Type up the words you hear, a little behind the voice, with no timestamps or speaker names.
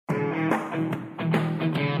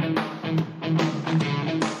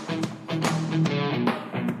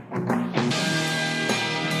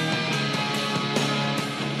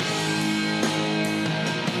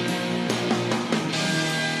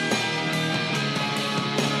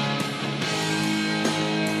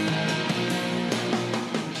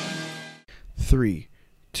3,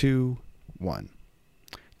 2, 1.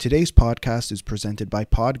 Today's podcast is presented by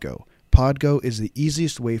Podgo. Podgo is the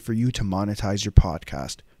easiest way for you to monetize your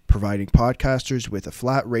podcast, providing podcasters with a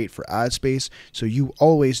flat rate for ad space so you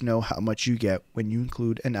always know how much you get when you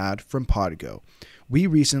include an ad from Podgo. We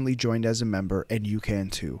recently joined as a member and you can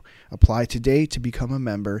too. Apply today to become a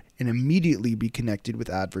member and immediately be connected with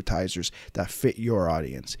advertisers that fit your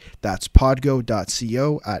audience. That's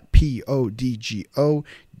podgo.co at podgo.co.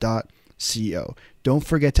 Don't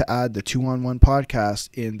forget to add the 2-on-1 podcast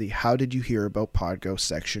in the How Did You Hear About Podgo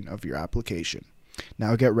section of your application.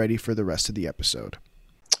 Now get ready for the rest of the episode.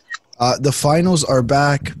 The finals are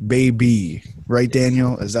back, baby. Right,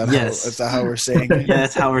 Daniel? Is that how we're saying it? Yeah,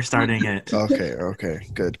 that's how we're starting it. Okay.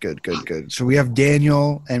 Good. So we have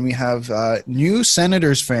Daniel, and we have new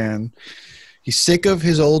Senators fan. He's sick of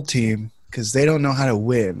his old team because they don't know how to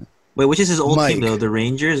win. Wait, which is his old Mike. team, though? The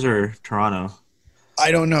Rangers or Toronto? I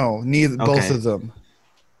don't know. Both of them.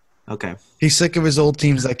 Okay. He's sick of his old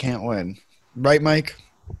teams that can't win. Right, Mike?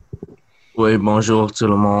 Oui, bonjour tout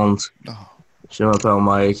le monde. Oh. Je m'appelle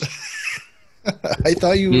Mike. I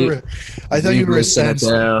thought you were a Sens.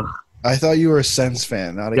 I thought you were a Sens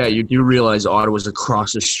fan. Not a You do realize Ottawa's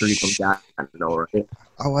across the street from Gatineau, right?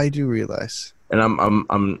 Oh, I do realize. And I'm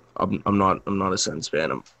not a Sens fan.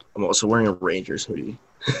 I'm also wearing a Rangers hoodie.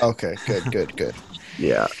 Okay, good.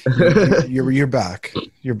 Yeah. You're back.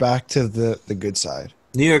 You're back to the good side.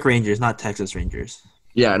 New York Rangers, not Texas Rangers.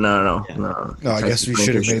 Yeah, no. No, I guess we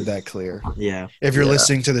should have made that clear. Yeah. If you're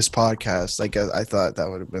listening to this podcast, I thought that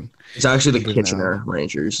would have been. It's actually the Kitchener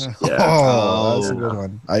Rangers. Yeah. Oh, that's a good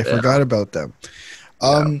one. I forgot about them.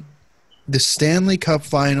 The Stanley Cup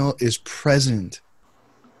final is present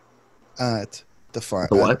at the final.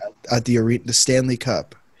 The what? At the arena. The Stanley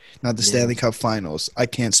Cup, not the Stanley Cup Finals. I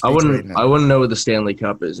can't speak right now. I wouldn't know what the Stanley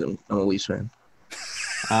Cup is. I'm a Leafs fan.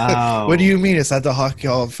 Oh. What do you mean? It's at the Hockey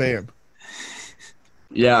Hall of Fame.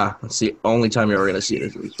 Yeah, that's the only time you're ever going to see it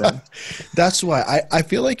as a Leafs fan. That's why I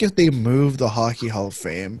feel like if they move the Hockey Hall of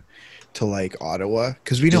Fame to like Ottawa,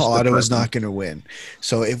 because we know Ottawa's not going to win.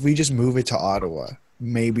 So if we just move it to Ottawa,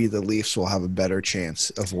 maybe the Leafs will have a better chance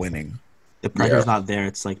of winning. The pressure's not there.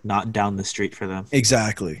 It's like not down the street for them.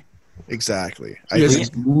 Exactly.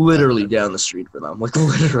 It's literally down the street for them. Like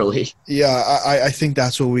literally. Yeah, I think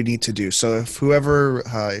that's what we need to do. So if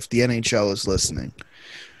if the NHL is listening,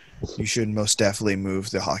 you should most definitely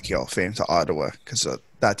move the Hockey Hall of Fame to Ottawa because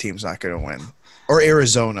that team's not going to win. Or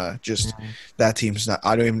Arizona, that team's not.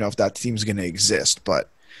 I don't even know if that team's going to exist, but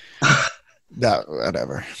that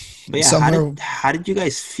whatever. But yeah, how did you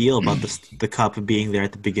guys feel about the cup being there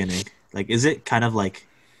at the beginning? Like, is it kind of like,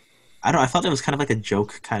 I don't know, I thought it was kind of like a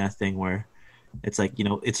joke kind of thing where it's like,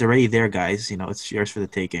 it's already there, guys. It's yours for the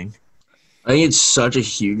taking. I think it's such a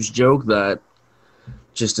huge joke that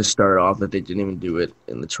just to start off that they didn't even do it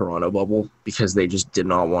in the Toronto bubble because they just did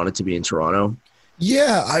not want it to be in Toronto.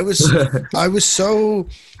 Yeah, I was so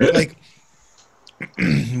like,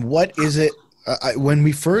 what is it? When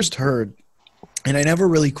we first heard, and I never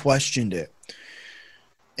really questioned it,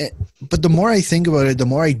 but the more I think about it, the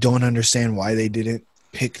more I don't understand why they didn't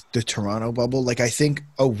pick the Toronto bubble. Like I think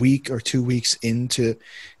a week or 2 weeks into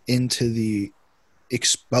the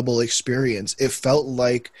bubble experience, it felt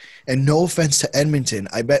like, and no offense to Edmonton,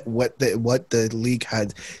 I bet what the league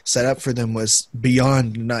had set up for them was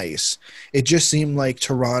beyond nice. It just seemed like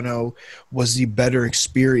Toronto was the better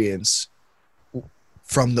experience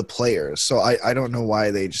from the players. So I don't know why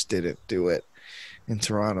they just didn't do it in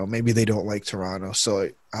Toronto. Maybe they don't like Toronto, so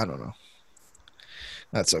I don't know.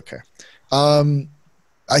 That's okay.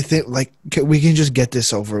 I think we can just get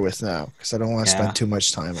this over with now because I don't want to spend too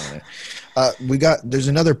much time on it. There's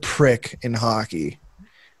another prick in hockey,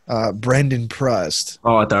 Brendan Prust.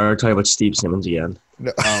 Oh, I thought we were talking about Steve Simmons again.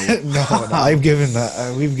 No, we've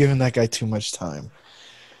given that guy too much time.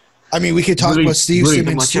 I mean, we could talk about Steve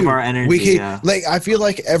Simmons much of our energy. I feel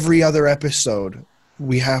like every other episode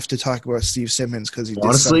we have to talk about Steve Simmons because he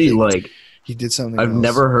did something. He did something. I've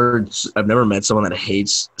never met someone that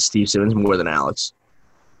hates Steve Simmons more than Alex.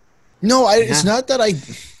 No, it's not that I.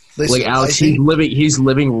 Listen, like Alex, he's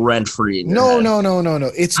living rent free. No.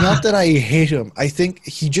 It's not that I hate him. I think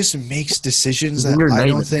he just makes decisions that I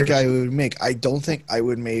don't think I would make. I don't think I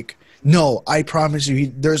would make. No, I promise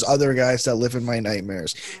you, there's other guys that live in my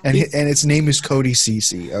nightmares, and its name is Cody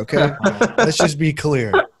Ceci. Okay, let's just be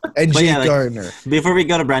clear. And Jake Gardner. Before we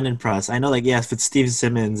go to Brandon Prust, I know, with Steve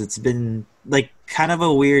Simmons, it's been kind of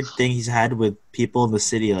a weird thing he's had with people in the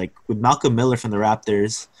city, like with Malcolm Miller from the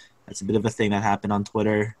Raptors. That's a bit of a thing that happened on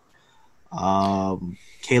Twitter.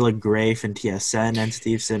 Kayla Gray from TSN, and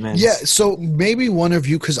Steve Simmons. Yeah, so maybe one of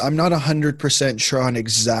you, because I'm not 100% sure on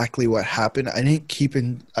exactly what happened. I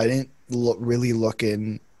didn't really look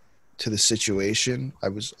into the situation. I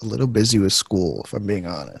was a little busy with school, if I'm being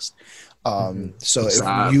honest. So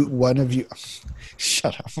one of you,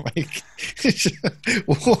 shut up, Mike.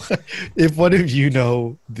 If one of you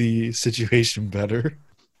know the situation better.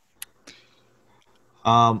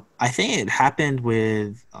 I think it happened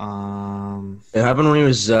with It happened when he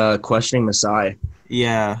was questioning Masai.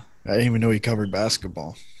 yeah. I didn't even know he covered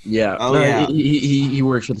basketball. Yeah. Oh, yeah. He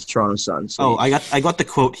works for the Toronto Sun. So I got the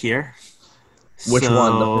quote here. which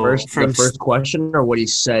one? The first From question, or what he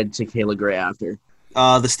said to Kayla Gray after?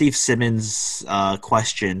 the Steve Simmons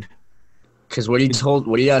question. Because what he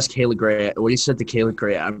asked Kayla Gray, what he said to Kayla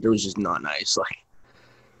Gray after was just not nice. Like,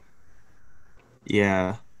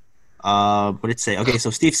 Yeah. What did it say? Okay, so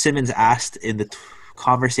Steve Simmons asked in the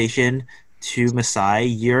conversation to Masai,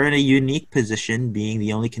 "You're in a unique position, being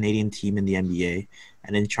the only Canadian team in the NBA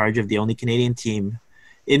and in charge of the only Canadian team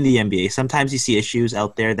in the NBA. Sometimes you see issues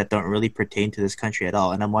out there that don't really pertain to this country at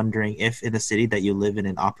all. And I'm wondering if in the city that you live in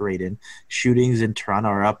and operate in, shootings in Toronto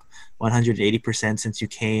are up 180% since you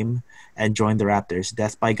came and joined the Raptors.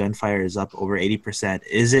 Death by gunfire is up over 80%.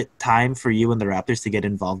 Is it time for you and the Raptors to get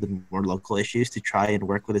involved in more local issues to try and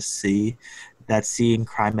work with a city that's seeing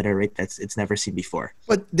crime at a rate it's never seen before?"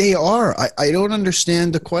 But they are. I don't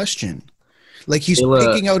understand the question. Like, he's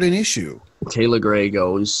picking out an issue. Kayla Gray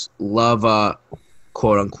goes, love,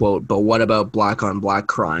 quote unquote, but what about black on black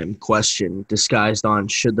crime? Question disguised on,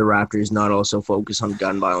 should the Raptors not also focus on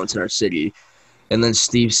gun violence in our city? And then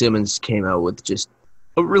Steve Simmons came out with just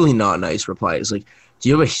a really not nice reply. It's like, do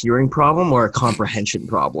you have a hearing problem or a comprehension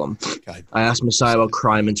problem? God. I asked Masai about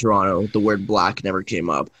crime in Toronto. The word black never came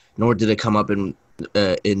up, nor did it come up in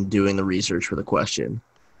doing the research for the question.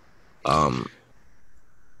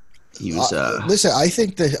 He was listen, I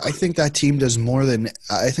think that team does more than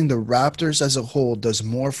I think the Raptors as a whole does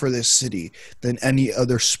more for this city than any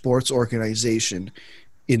other sports organization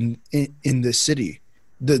in the city.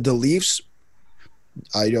 The Leafs,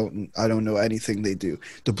 I don't know anything they do.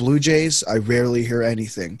 The Blue Jays, I rarely hear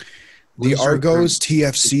anything. The Argos,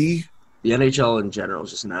 TFC. The NHL in general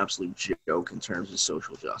is just an absolute joke in terms of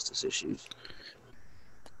social justice issues.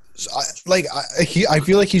 I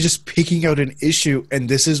feel like he's just picking out an issue, and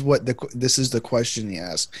this is the question he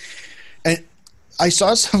asked. And I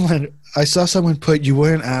saw someone put, you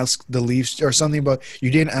wouldn't ask the Leafs, or something about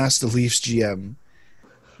you didn't ask the Leafs GM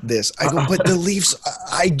this. I go, but the Leafs,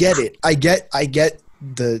 I get it. I get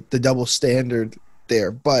the double standard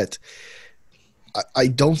there, but I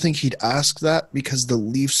don't think he'd ask that because the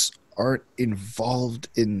Leafs aren't involved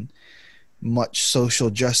in much social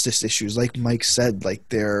justice issues. Like Mike said, like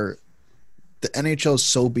the NHL is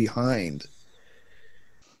so behind.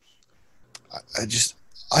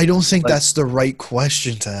 I don't think that's the right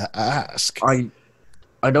question to ask. I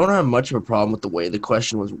don't have much of a problem with the way the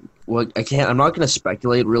question was. Well, I'm not going to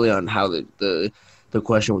speculate really on how the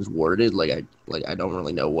question was worded. I don't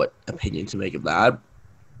really know what opinion to make of that.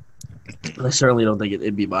 I certainly don't think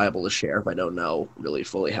it'd be viable to share if I don't know really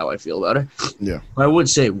fully how I feel about it. Yeah. I would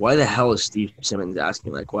say, why the hell is Steve Simmons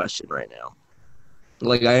asking that question right now?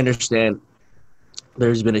 Like, I understand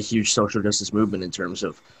there's been a huge social justice movement in terms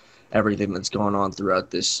of everything that's gone on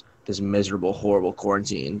throughout this miserable, horrible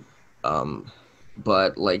quarantine.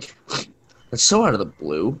 But, like, it's so out of the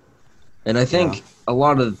blue. And I think a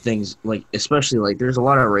lot of the things, like, especially, like, there's a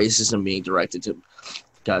lot of racism being directed to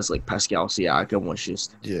guys like Pascal Siakam, which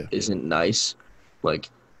just isn't nice. Like,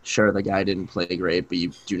 sure, the guy didn't play great, but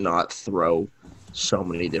you do not throw so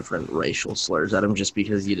many different racial slurs at him just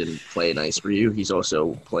because he didn't play nice for you. He's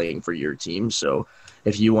also playing for your team. So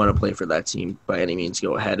if you want to play for that team, by any means,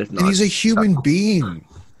 go ahead. If not, and he's a human being.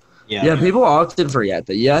 Yeah, people often forget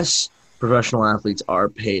that, yes, professional athletes are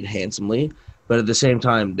paid handsomely, but at the same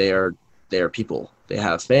time, they are people. They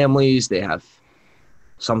have families. They have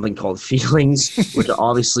something called feelings, which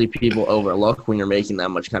obviously people overlook when you're making that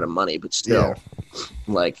much kind of money. But still,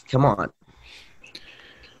 like, come on.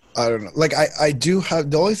 I don't know. Like, I do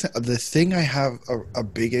have the thing I have a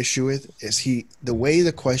big issue with is the way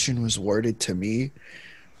the question was worded to me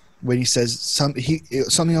when he says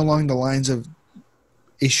something along the lines of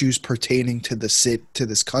issues pertaining to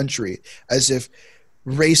this country, as if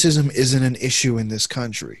racism isn't an issue in this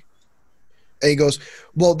country. And he goes,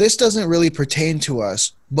 well, this doesn't really pertain to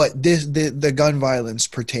us, but the gun violence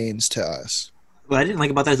pertains to us. What I didn't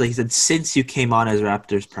like about that is, like, he said, since you came on as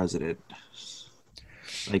Raptors president.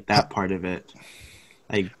 Like, that part of it.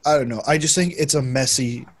 Like, I don't know. I just think it's a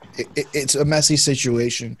messy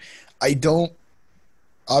situation. I don't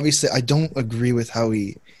obviously I don't agree with how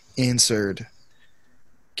he answered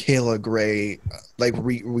Kayla Gray. Like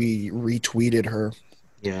we retweeted her.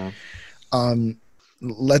 Yeah.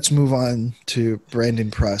 Let's move on to Brandon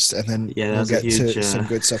Prust, and then Yeah, that we'll was a get huge, to some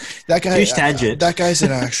good stuff. That guy, huge tangent. that guy's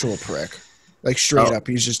an actual prick. Like straight Oh. up,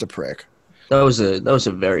 he's just a prick. That was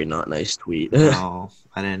a very not nice tweet. No,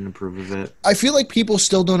 I didn't approve of it. I feel like people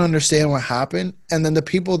still don't understand what happened, and then the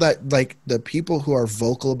people who are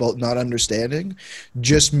vocal about not understanding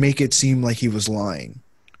just make it seem like he was lying.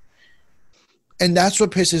 And that's what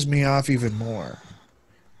pisses me off even more.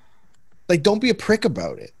 Like, don't be a prick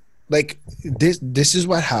about it. Like, this is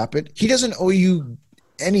what happened. He doesn't owe you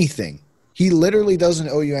anything. He literally doesn't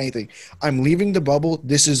owe you anything. I'm leaving the bubble.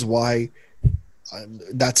 This is why.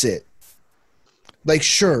 That's it. Like,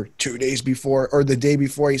 sure, 2 days before or the day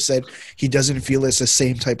before, he said he doesn't feel it's the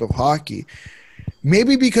same type of hockey.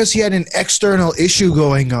 Maybe because he had an external issue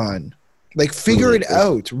going on. Like, figure it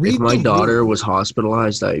out. If my daughter was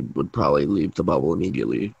hospitalized, I would probably leave the bubble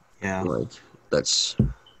immediately. Yeah. Like, that's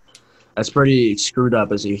pretty screwed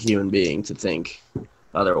up as a human being to think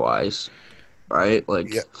otherwise, right?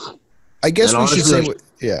 Like, Yeah. I guess we should say,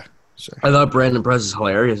 yeah. Sorry. I thought Brandon Press is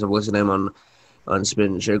hilarious. I've listened to him on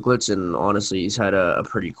Spin and Chicklets, and honestly, he's had a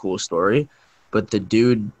pretty cool story. But the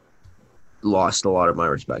dude lost a lot of my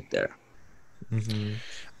respect there. Mm-hmm.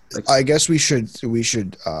 I guess we should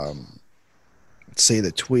say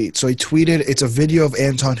the tweet. So he tweeted, it's a video of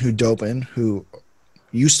Anton Hudobin, who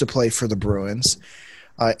used to play for the Bruins.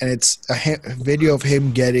 And it's a video of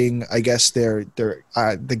him getting, I guess, their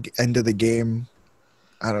the end of the game.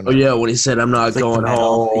 I don't know. Oh, yeah, when he said, I'm not going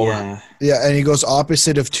home. Yeah. Yeah, and he goes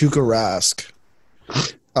opposite of Tuukka Rask.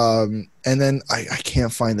 And then I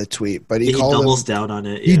can't find the tweet, but he doubles down on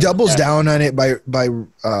it. He doubles down on it by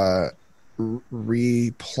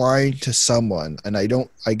replying to someone, and I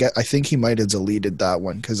think he might have deleted that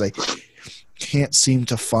one because I can't seem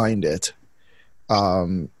to find it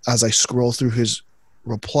as I scroll through his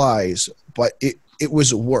replies. But it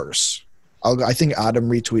was worse. I think Adam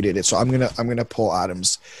retweeted it, so I'm gonna pull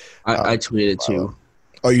Adam's. I tweeted too.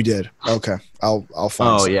 Oh, you did? Okay, I'll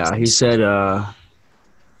find. Oh yeah, he said.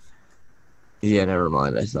 Yeah, never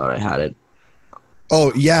mind. I thought I had it.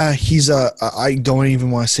 Oh yeah, he's I don't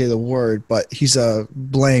even want to say the word, but he's a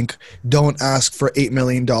blank. Don't ask for $8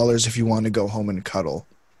 million if you want to go home and cuddle.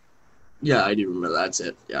 Yeah, I do remember. That's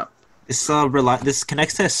it. Yeah. This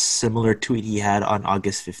connects to a similar tweet he had on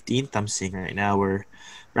August 15th. I'm seeing right now where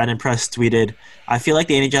Brandon Press tweeted, I feel like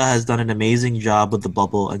the NHL has done an amazing job with the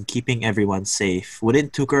bubble and keeping everyone safe.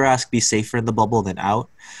 Wouldn't Tuukka Rask be safer in the bubble than out?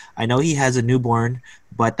 I know he has a newborn,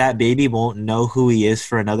 but that baby won't know who he is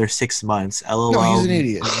for another 6 months. LOL. No, he's an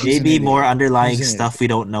idiot. Maybe more underlying stuff we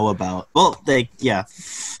don't know about. Well, yeah.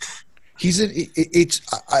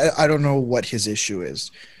 I don't know what his issue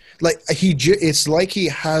is. Like it's like he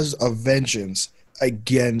has a vengeance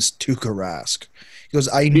against Tuukka Rask. He goes,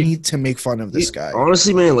 I need to make fun of this guy.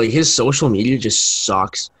 Honestly, man, like his social media just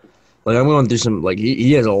sucks. Like I'm going through some like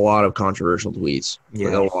he has a lot of controversial tweets. Yeah,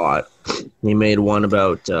 like, a lot. He made one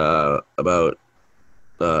about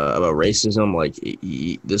racism. Like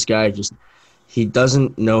this guy he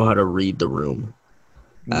doesn't know how to read the room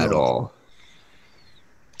at all.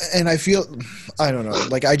 And I don't know.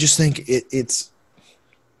 Like I just think it's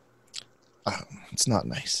not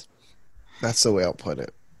nice. That's the way I'll put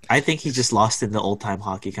it. I think he just lost in the old-time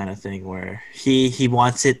hockey kind of thing where he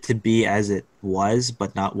wants it to be as it was,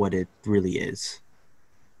 but not what it really is.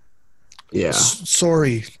 Yeah.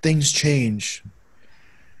 Sorry, things change.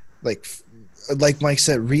 Like Mike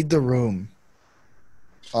said, read the room.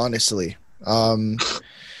 Honestly.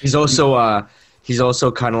 He's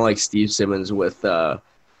also kind of like Steve Simmons with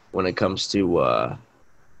when it comes to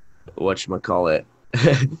whatchamacallit,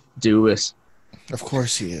 Dubas. Of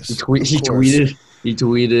course he is. He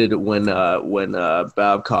tweeted when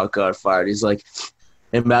Babcock got fired. He's like,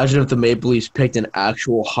 imagine if the Maple Leafs picked an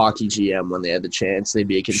actual hockey GM when they had the chance. They'd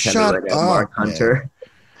be a contender like Mark Hunter.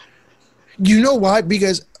 You know why?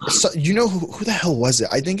 Because you know who the hell was it?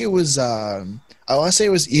 I think it was I want to say it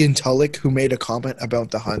was Ian Tulloch who made a comment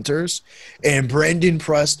about the Hunters, and Brandon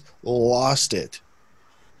Prust lost it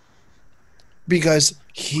because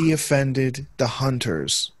he offended the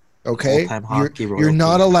Hunters. Okay, you're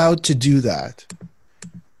not allowed to do that.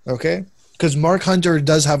 Okay, because Mark Hunter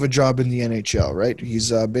does have a job in the NHL, right?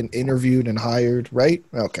 He's been interviewed and hired, right?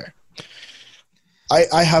 Okay.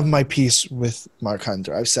 I have my piece with Mark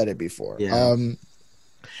Hunter. I've said it before. Yeah.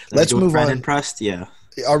 Let's move on. Brandon Prust, yeah.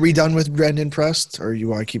 Are we done with Brandon Prust, or you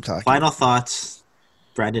want to keep talking? Final thoughts.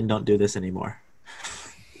 Brandon, don't do this anymore.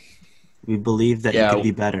 We believe that you could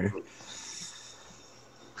be better.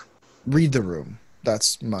 Read the room.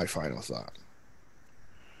 That's my final thought.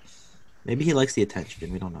 Maybe he likes the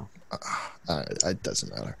attention. We don't know. It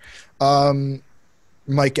doesn't matter.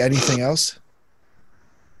 Mike, anything else?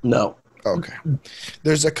 No. Okay.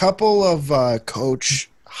 There's a couple of coach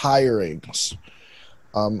hirings.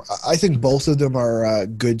 I think both of them are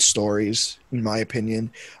good stories, in my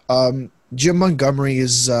opinion. Jim Montgomery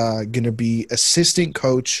is going to be assistant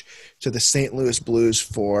coach to the St. Louis Blues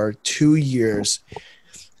for 2 years.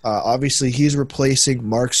 Obviously, he's replacing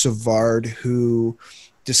Marc Savard, who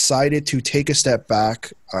decided to take a step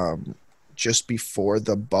back just before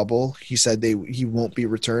the bubble. He said he won't be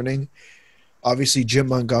returning. Obviously, Jim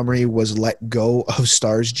Montgomery was let go of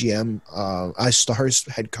Stars GM, as Stars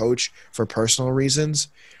head coach for personal reasons.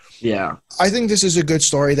 Yeah. I think this is a good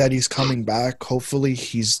story that he's coming back. Hopefully,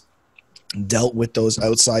 he's dealt with those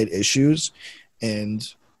outside issues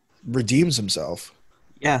and redeems himself.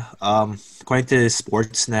 Yeah. According to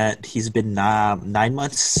Sportsnet, he's been 9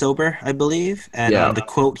 months sober, I believe. And the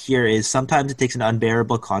quote here is, "Sometimes it takes an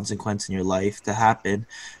unbearable consequence in your life to happen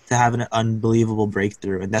to have an unbelievable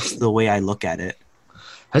breakthrough." And that's the way I look at it.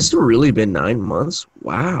 Has it really been 9 months?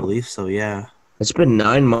 Wow. I believe so, yeah. It's been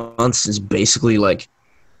 9 months since basically, like,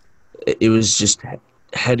 it was just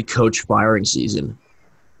head coach firing season.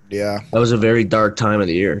 Yeah. That was a very dark time of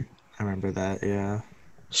the year. I remember that, yeah.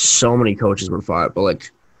 So many coaches were fired, but like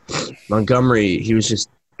Montgomery, he was just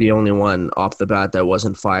the only one off the bat that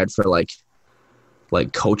wasn't fired for like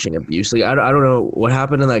coaching abuse. Like I don't know what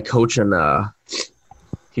happened to that coach, and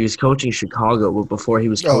he was coaching Chicago, but before he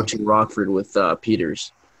was coaching Rockford with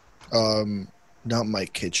Peters. Not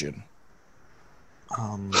Mike Kitchen.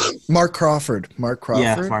 Mark Crawford. Yeah, Mark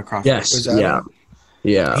Crawford. Yes,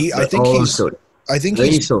 yeah. I think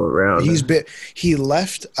he's still around. He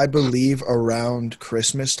left, I believe, around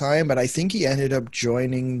Christmas time, but I think he ended up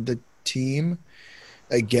joining the team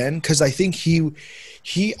again because I think he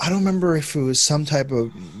I don't remember if it was some type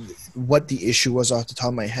of what the issue was off the top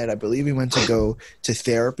of my head. I believe he went to go to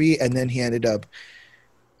therapy, and then he ended up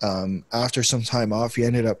after some time off, he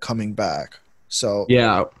ended up coming back. So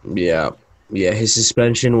yeah. His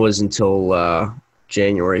suspension was until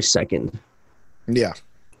January 2nd. Yeah.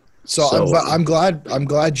 So I'm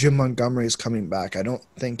glad Jim Montgomery is coming back. I don't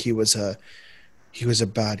think he was a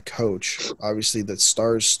bad coach. Obviously, the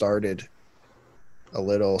Stars started a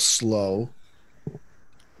little slow,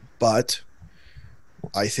 but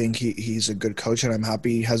I think he's a good coach, and I'm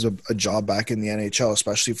happy he has a job back in the NHL,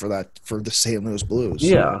 especially for the St. Louis Blues.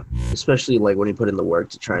 Yeah, especially like when he put in the work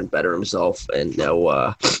to try and better himself, and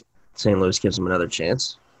now St. Louis gives him another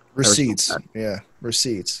chance. Receipts,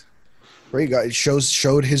 receipts. Great guy. It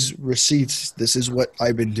showed his receipts. This is what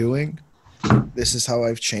I've been doing. This is how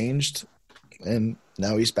I've changed, and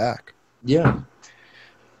now he's back. Yeah.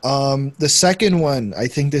 The second one, I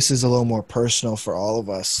think this is a little more personal for all of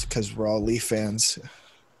us because we're all Leaf fans,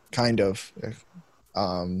 kind of.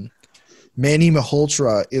 Manny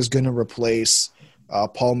Malhotra is going to replace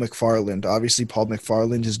Paul McFarland. Obviously, Paul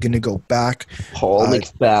McFarland is going to go back. Paul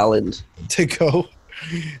McFarland to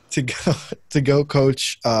go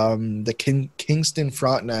coach the Kingston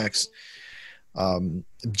Frontenacs,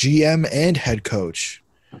 GM and head coach.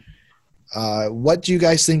 What do you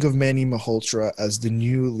guys think of Manny Malhotra as the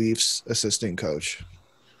new Leafs assistant coach?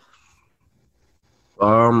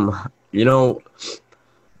 Honestly,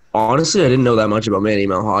 I didn't know that much about Manny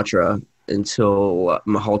Malhotra until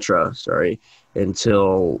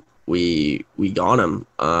we got him.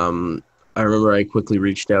 I remember I quickly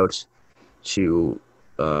reached out to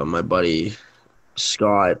my buddy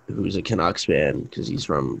Scott, who's a Canucks fan because he's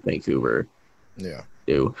from Vancouver. Yeah.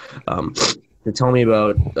 To tell me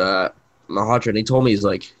about Malhotra, and he told me, he's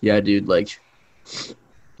like, yeah, dude, like,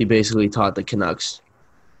 he basically taught the Canucks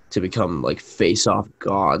to become like face-off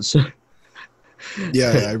gods.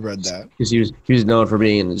 Yeah, I read that because he was known for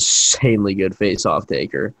being an insanely good face-off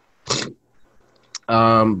taker.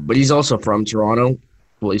 But he's also from Toronto.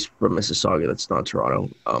 Well, he's from Mississauga. That's not Toronto.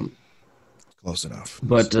 Close enough.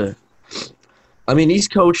 But I mean, he's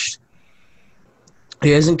coached.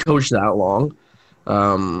 He hasn't coached that long.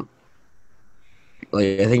 I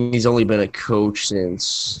think he's only been a coach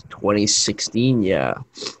since 2016. Yeah,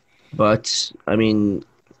 but I mean,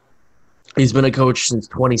 he's been a coach since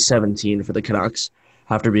 2017 for the Canucks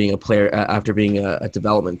after being a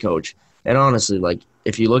development coach. And honestly, like,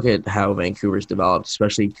 if you look at how Vancouver's developed,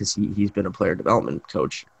 especially because he's been a player development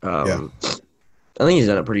coach, I think he's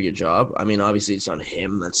done a pretty good job. I mean, obviously, it's on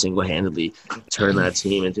him that single-handedly turned that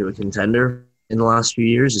team into a contender in the last few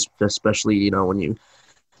years, especially, when you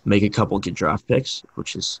make a couple good draft picks,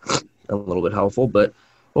 which is a little bit helpful. But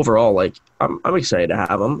overall, like, I'm excited to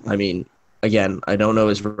have him. I mean, again, I don't know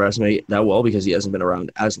his resume that well because he hasn't been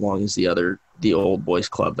around as long as the old boys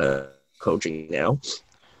club that I'm coaching now.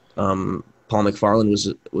 Paul McFarland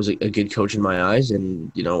was a good coach in my eyes,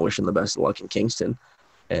 and wish him the best of luck in Kingston,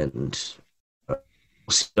 and we'll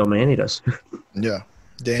see how Manny does. Yeah,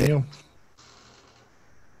 Daniel.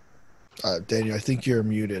 Daniel, I think you're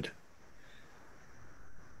muted.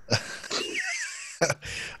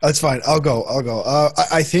 That's fine. I'll go.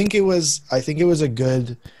 I think it was a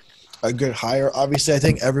good hire. Obviously, I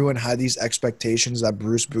think everyone had these expectations that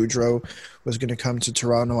Bruce Boudreau was going to come to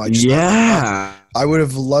Toronto. I would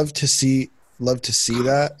have loved to see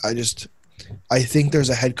that. I think there's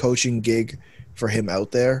a head coaching gig for him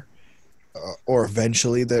out there, or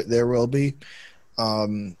eventually there will be.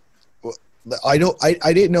 I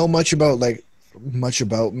didn't know much about Manny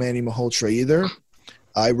Malhotra either.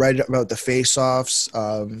 I read about the face-offs,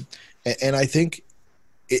 and I think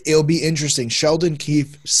it'll be interesting. Sheldon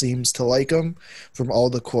Keefe seems to like him from all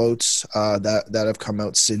the quotes that have come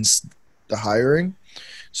out since the hiring.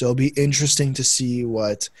 So it'll be interesting to see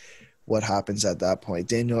what happens at that point.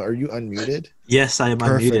 Daniel, are you unmuted? Yes, I am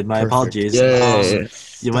unmuted. My apologies.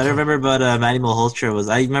 What I remember about Manny Malhotra was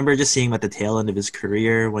I remember just seeing him at the tail end of his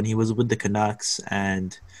career when he was with the Canucks,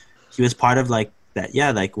 and he was part of like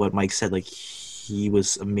what Mike said, like he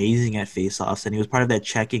was amazing at faceoffs, and he was part of that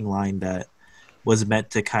checking line that was meant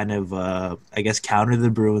to kind of, counter the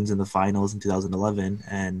Bruins in the finals in 2011.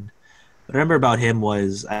 And what I remember about him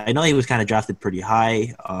was I know he was kind of drafted pretty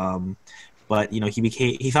high, but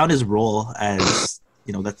he found his role as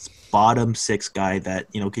that bottom six guy that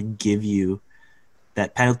could give you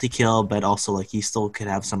that penalty kill, but also like he still could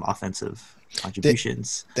have some offensive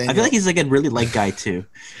contributions. I feel like he's like a really liked guy too.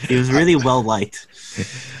 He was really well liked.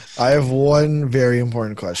 I have one very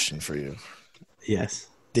important question for you. Yes.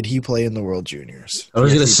 Did he play in the World Juniors? I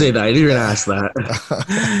was going to say that. I knew you were going to ask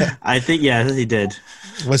that. I think, he did.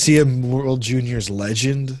 Was he a World Juniors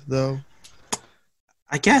legend, though?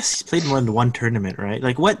 I guess he played more than one tournament, right?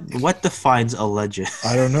 Like, what defines a legend?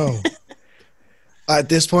 I don't know. At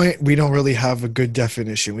this point, we don't really have a good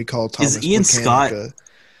definition. We call Thomas Buchanan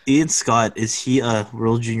Ian Scott, is he a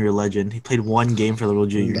World Junior legend? He played one game for the World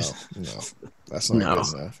Juniors. No. That's not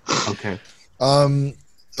good enough. Okay.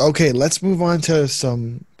 Okay, let's move on to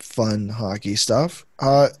some fun hockey stuff.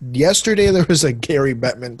 Yesterday, there was a Gary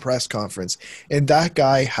Bettman press conference, and that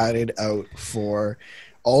guy had it out for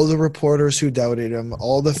all the reporters who doubted him,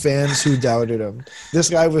 all the fans who doubted him. This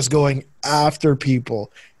guy was going after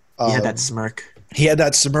people. He had that smirk. He had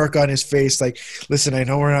that smirk on his face like, listen, I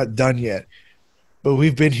know we're not done yet, but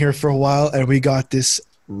we've been here for a while, and we got this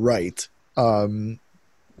right.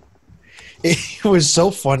 It was so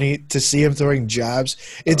funny to see him throwing jabs.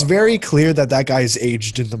 It's very clear that guy is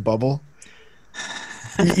aged in the bubble.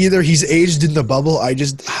 Either he's aged in the bubble, I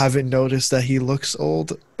just haven't noticed that he looks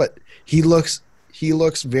old, but he looks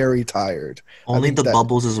very tired. Only the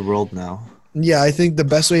bubble's his world now. Yeah, I think the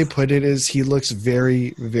best way to put it is he looks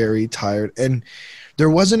very, very tired. And there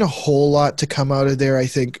wasn't a whole lot to come out of there. I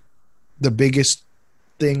think the biggest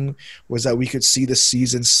thing was that we could see the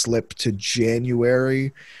season slip to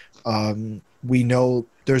January. We know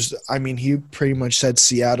he pretty much said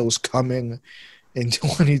Seattle's coming in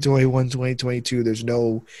 2021, 2022. There's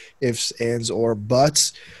no ifs, ands, or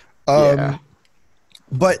buts. But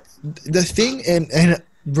the thing, and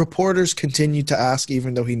reporters continue to ask,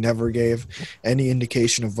 even though he never gave any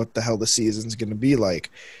indication of what the hell the season's going to be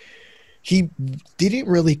like. He didn't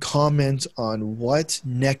really comment on what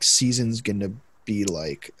next season's going to be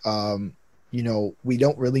like. We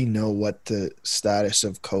don't really know what the status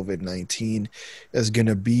of COVID-19 is going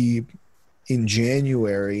to be in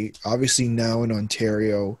January. Obviously, now in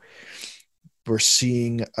Ontario, we're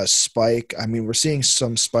seeing a spike. I mean, we're seeing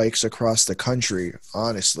some spikes across the country,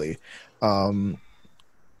 honestly. What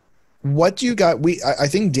do you got? I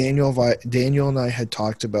think Daniel and I had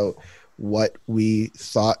talked about what we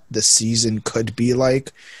thought the season could be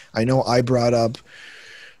like. I know I brought up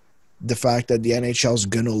the fact that the NHL is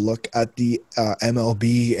going to look at the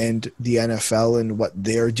MLB and the NFL and what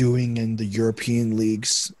they're doing in the European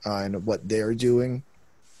leagues and what they're doing.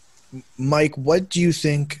 Mike, what do you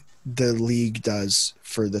think the league does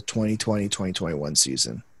for the 2020-2021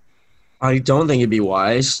 season? I don't think it'd be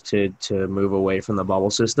wise to move away from the bubble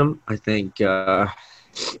system. I think,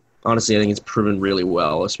 honestly, I think it's proven really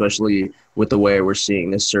well, especially with the way we're seeing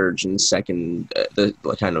the surge in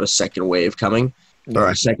the kind of a second wave coming. Or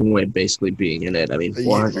a second wave basically being in it. I mean,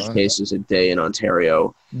 400 cases a day in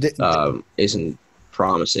Ontario isn't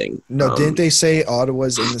promising. No, didn't they say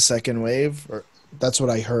Ottawa's in the second wave? Or that's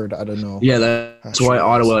what I heard. I don't know. Yeah, that's why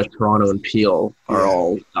Ottawa, Toronto, and Peel are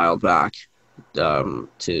all dialed back. to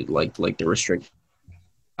like the restrict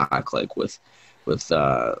back like with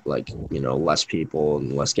like less people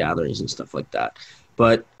and less gatherings and stuff like that.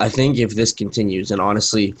 But I think if this continues, and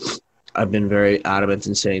honestly, I've been very adamant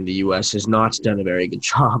in saying the U.S. has not done a very good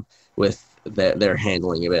job with their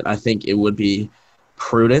handling of it. I think it would be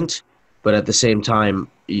prudent, but at the same time,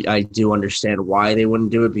 I do understand why they wouldn't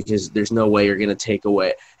do it, because there's no way you're going to take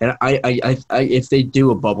away. And if they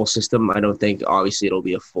do a bubble system, I don't think obviously it'll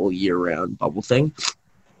be a full year-round bubble thing,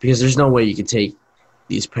 because there's no way you can take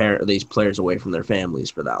these players away from their families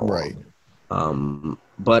for that long. Right.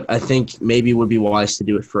 But I think maybe it would be wise to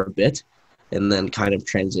do it for a bit and then kind of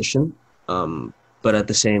transition. But at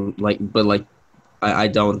the same, I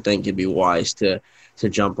don't think it'd be wise to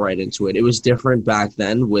jump right into it. It was different back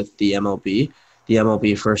then with the MLB. The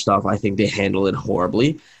MLB, first off, I think they handle it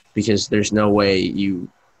horribly, because there's no way you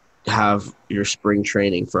have your spring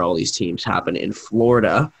training for all these teams happen in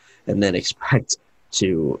Florida and then expect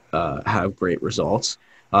to have great results.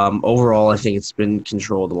 Overall, I think it's been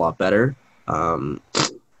controlled a lot better. I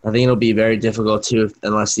think it'll be very difficult too,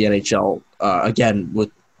 unless the NHL, again,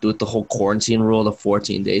 with the whole quarantine rule, the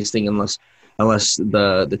 14 days thing, unless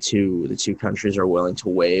the two countries are willing to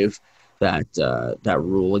waive that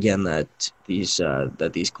rule again, that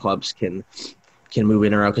these clubs can move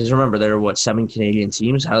in or out. Because remember, there are 7 Canadian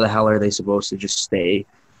teams. How the hell are they supposed to just stay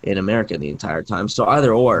in America the entire time? So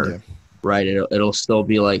either or, yeah. Right? It'll still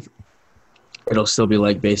be like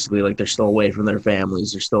basically like they're still away from their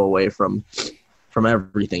families. They're still away from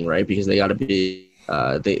everything, right? Because they got to be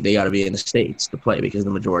they got to be in the States to play, because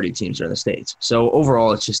the majority of teams are in the States. So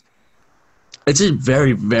overall, it's a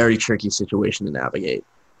very, very tricky situation to navigate.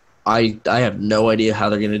 I have no idea how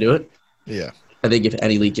they're going to do it. Yeah. I think if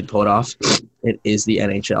any league can pull it off, it is the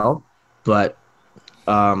NHL. But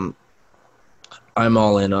I'm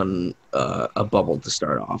all in on a bubble to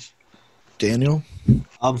start off. Daniel?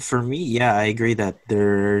 For me, yeah, I agree that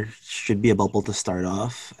there should be a bubble to start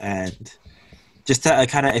off, and just to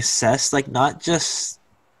kind of assess, like, not just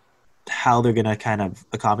how they're going to kind of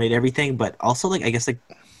accommodate everything, but also, like, I guess, like,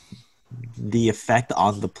 the effect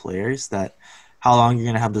on the players, that how long you're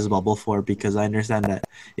going to have this bubble for, because I understand that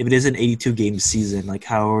if it is an 82-game season, like,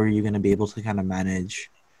 how are you going to be able to kind of manage,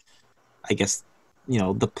 I guess,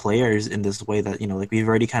 the players in this way that, like, we've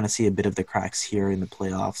already kind of see a bit of the cracks here in the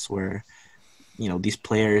playoffs where, these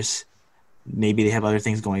players, maybe they have other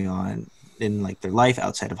things going on in, like, their life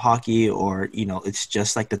outside of hockey, or, it's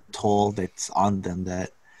just, like, the toll that's on them, that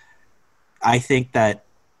I think that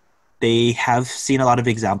they have seen a lot of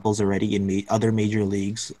examples already in other major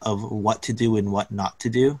leagues of what to do and what not to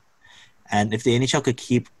do. And if the NHL could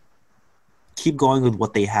keep going with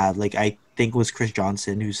what they have, like, I think it was Chris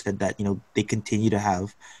Johnson who said that, they continue to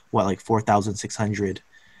have, 4,600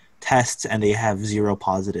 tests and they have 0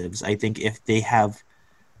 positives. I think if they have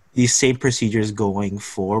these same procedures going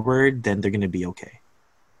forward, then they're going to be okay.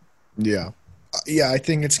 Yeah. I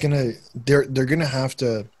think it's going to – they're going to have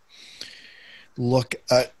to look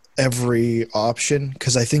at every option,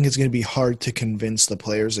 because I think it's going to be hard to convince the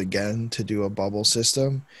players again to do a bubble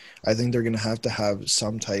system. I think they're going to have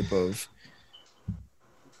some type of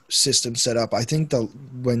system set up. I think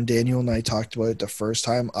when Daniel and I talked about it the first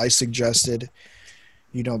time, I suggested,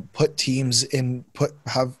 put teams in,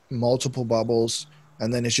 have multiple bubbles,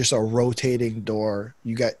 and then it's just a rotating door.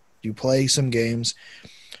 You play some games,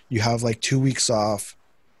 you have like 2 weeks off,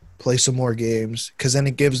 play some more games, because then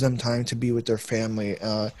it gives them time to be with their family,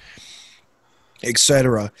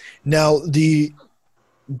 etc. Now, the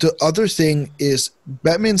other thing is,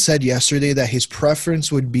 Bettman said yesterday that his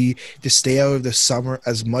preference would be to stay out of the summer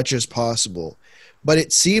as much as possible. But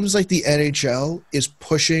it seems like the NHL is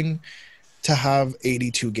pushing to have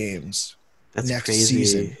 82 games. That's next crazy.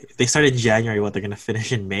 Season. If they start in January, they're going to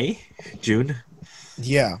finish in May? June?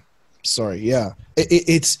 Yeah. Sorry, yeah.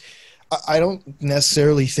 It's – I don't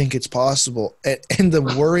necessarily think it's possible. And the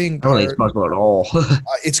worrying part – I don't think it's possible at all.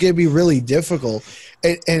 it's going to be really difficult.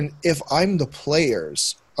 And if I'm the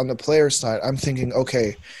players, on the players' side, I'm thinking,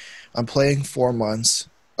 okay, I'm playing 4 months.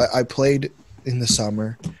 I played in the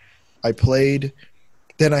summer.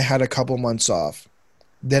 Then I had a couple months off.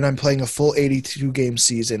 Then I'm playing a full 82-game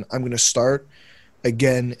season. I'm going to start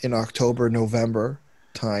again in October, November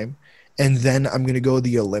time. And then I'm going to go to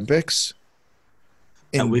the Olympics.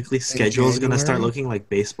 That weekly schedule is going to start looking like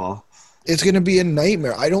baseball. It's going to be a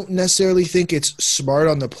nightmare. I don't necessarily think it's smart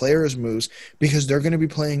on the players' moves, because they're going to be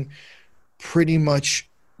playing pretty much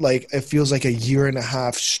like it feels like a year and a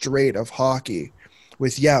half straight of hockey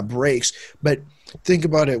with, breaks. But think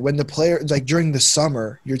about it. When the player, like during the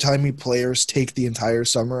summer, you're telling me players take the entire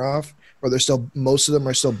summer off, or most of them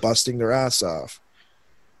are still busting their ass off.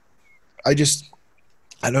 I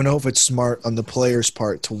don't know if it's smart on the players'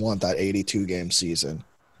 part to want that 82 game season.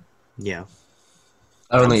 Yeah,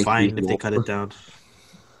 I don't I'm think it's fine if they feasible. cut it down.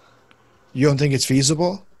 You don't think it's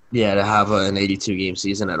feasible? Yeah, to have an 82 game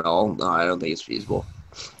season at all, no, I don't think it's feasible.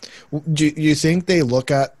 Do you think they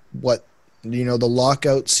look at what the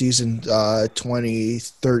lockout season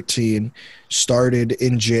 2013 started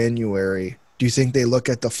in January? Do you think they look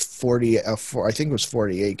at the 40? I think it was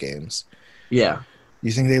 48 games. Yeah,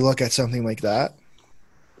 You think they look at something like that?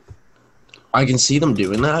 I can see them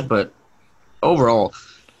doing that, but overall,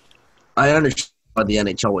 I understand why the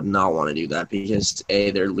NHL would not want to do that because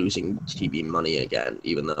they're losing TV money again,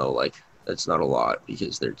 even though like that's not a lot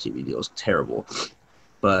because their TV deal is terrible.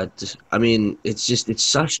 But I mean, it's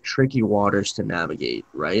such tricky waters to navigate,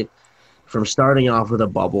 right? From starting off with a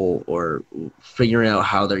bubble or figuring out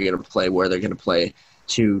how they're going to play, where they're going to play,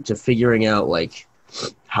 to figuring out like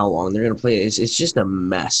how long they're going to play. It's just a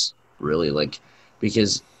mess, really. Like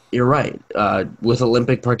because you're right, with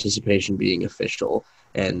Olympic participation being official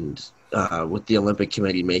and with the Olympic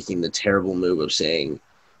Committee making the terrible move of saying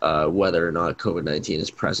whether or not COVID-19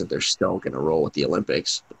 is present, they're still going to roll with the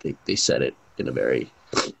Olympics. But they said it in a very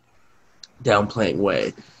downplaying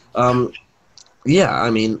way. Yeah, I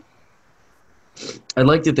mean, I'd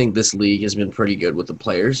like to think this league has been pretty good with the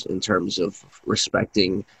players in terms of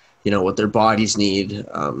respecting, what their bodies need,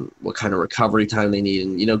 what kind of recovery time they need,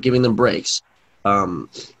 and, giving them breaks.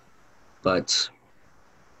 But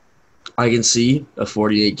I can see a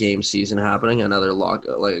 48-game season happening, another like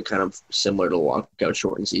kind of similar to lockout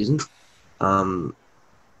shortened season. But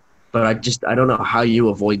I don't know how you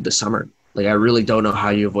avoid the summer. Like, I really don't know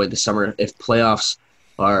how you avoid the summer if playoffs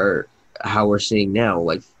are how we're seeing now,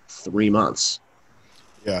 like 3 months.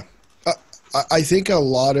 Yeah. I think a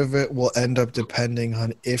lot of it will end up depending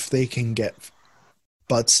on if they can get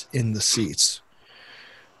butts in the seats.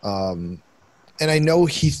 And I know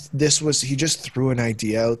he just threw an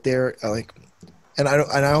idea out there,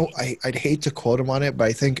 I'd hate to quote him on it, but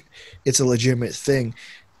I think it's a legitimate thing.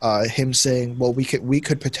 Him saying, well, we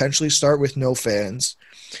could potentially start with no fans,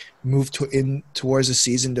 move towards a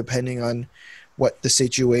season depending on what the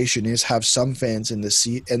situation is, have some fans in the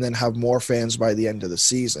seat, and then have more fans by the end of the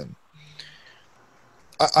season.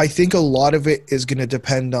 I think a lot of it is going to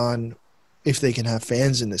depend on if they can have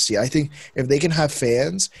fans in the seat. I think if they can have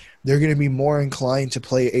fans, they're going to be more inclined to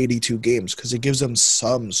play 82 games because it gives them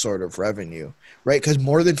some sort of revenue, right? Because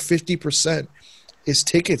more than 50% is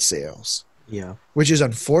ticket sales. Yeah. Which is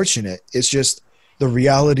unfortunate. It's just the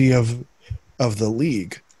reality of the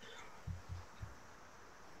league.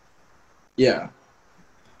 Yeah.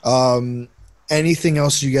 Anything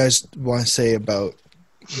else you guys want to say about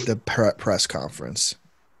the press conference?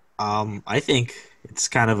 I think it's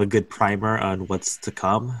kind of a good primer on what's to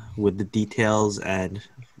come with the details and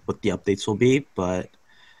what the updates will be. But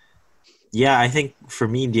yeah, I think for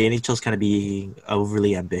me, the NHL is kind of being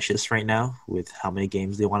overly ambitious right now with how many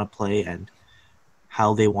games they want to play and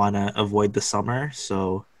how they want to avoid the summer.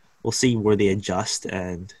 So we'll see where they adjust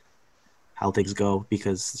and how things go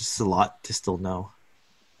because there's a lot to still know.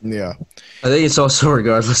 Yeah. I think it's also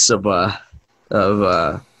regardless of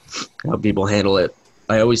how people handle it.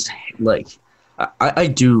 I always I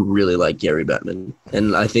do really like Gary Bettman,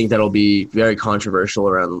 and I think that'll be very controversial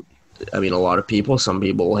around. I mean, a lot of people. Some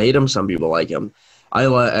people hate him. Some people like him. I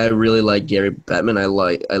really like Gary Bettman. I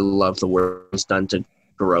love the work he's done to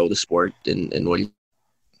grow the sport and what he.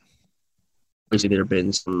 Obviously, there have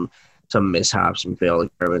been some mishaps, some failed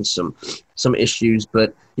experiments, some issues,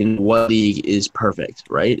 but what league is perfect,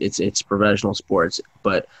 right? It's professional sports,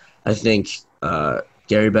 but I think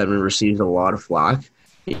Gary Bettman receives a lot of flack,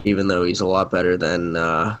 even though he's a lot better than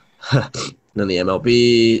the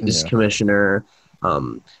MLB, his commissioner.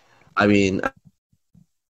 I mean,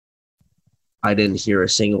 I didn't hear a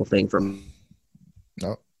single thing from.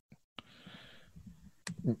 No.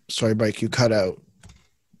 Sorry, Mike, you cut out.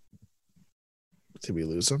 Did we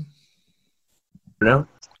lose him? No.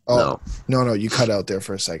 Oh, no, you cut out there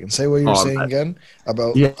for a second. Say what you were saying again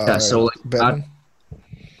about Bettman.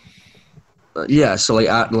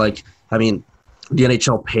 I mean, the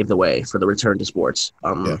NHL paved the way for the return to sports.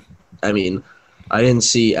 I mean, I didn't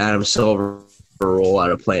see Adam Silver roll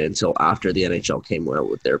out a plan until after the NHL came out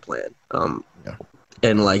with their plan. And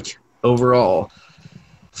overall,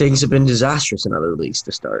 things have been disastrous in other leagues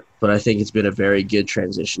to start, but I think it's been a very good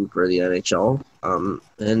transition for the NHL.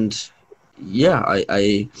 And yeah,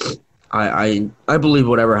 I believe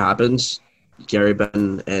whatever happens, Gary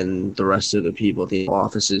Bettman and the rest of the people at the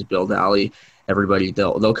offices, Bill Daly, everybody,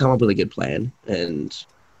 they'll come up with a good plan, and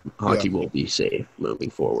hockey will be safe moving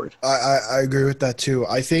forward. I agree with that too.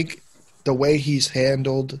 I think the way he's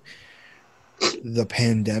handled the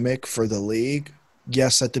pandemic for the league.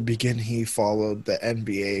 Yes, at the beginning he followed the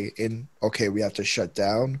NBA in, okay, we have to shut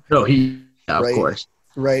down, No, yeah, of right? course.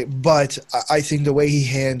 Right. But I think the way he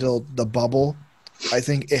handled the bubble, I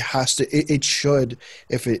think it should,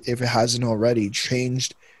 if it hasn't already,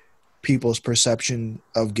 changed people's perception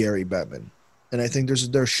of Gary Bettman. And I think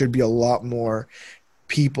there should be a lot more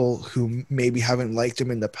people who maybe haven't liked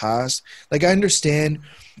him in the past. Like, I understand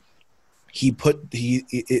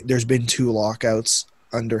there's been 2 lockouts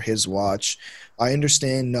under his watch. I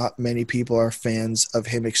understand not many people are fans of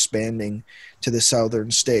him expanding to the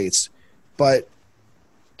southern states, but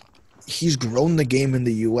he's grown the game in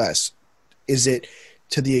the US. Is it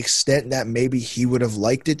to the extent that maybe he would have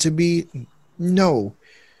liked it to be? No.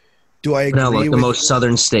 Do I agree Now, look, the with most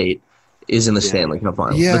southern state is in the Yeah. Stanley Cup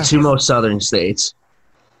Finals. Yeah. The 2 most southern states.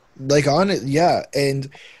 like on it? Yeah. And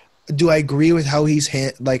do I agree with how he's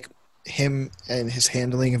him and his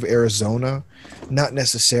handling of Arizona? Not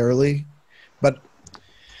necessarily, but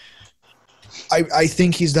I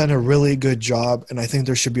think he's done a really good job, and I think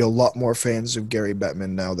there should be a lot more fans of Gary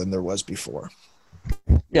Bettman now than there was before.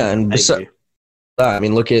 Yeah, and I agree. I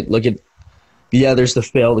mean, look at yeah, there's the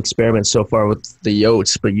failed experiment so far with the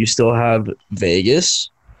Yotes, but you still have Vegas,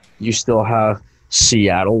 you still have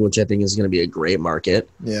Seattle, which I think is going to be a great market.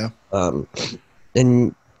 Yeah.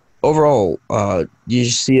 And overall, you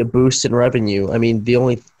see a boost in revenue. I mean, the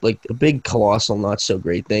only a big colossal not so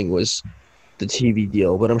great thing was the TV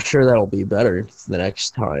deal, but I'm sure that'll be better the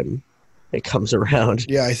next time it comes around.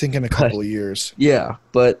 Yeah, I think in a couple of years. Yeah,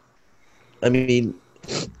 but I mean,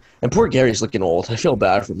 and poor Gary's looking old. I feel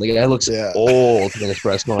bad for him. The guy looks old in his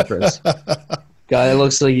press conference. Guy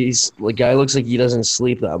looks like he doesn't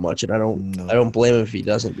sleep that much, and I don't blame him if he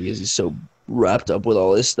doesn't, because he's so wrapped up with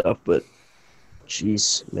all this stuff. But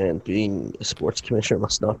jeez, man, being a sports commissioner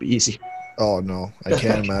must not be easy. Oh no, I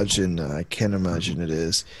can't imagine. I can't imagine it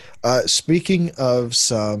is. Speaking of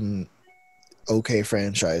some okay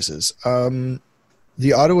franchises,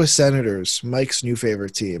 the Ottawa Senators, Mike's new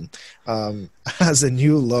favorite team, has a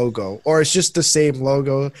new logo, or it's just the same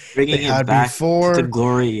logo Bringing they it had back before. to the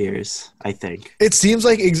glory years, I think. It seems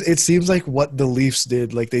like what the Leafs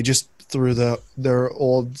did. Like, they just threw their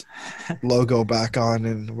old logo back on,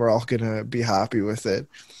 and we're all gonna be happy with it.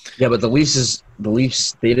 Yeah, but the Leafs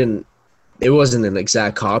they didn't. It wasn't an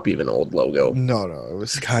exact copy of an old logo. No, it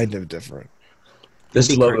was kind of different.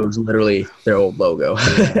 This logo is literally their old logo.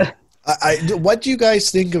 What do you guys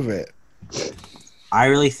think of it? I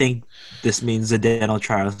really think this means Zdeno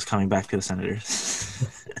Chara is coming back to the Senators.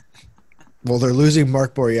 Well, they're losing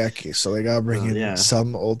Mark Borowiecki, so they gotta bring in Yeah.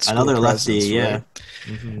 some old school Another lefty, presence, yeah. right?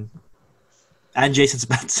 Mm-hmm. And Jason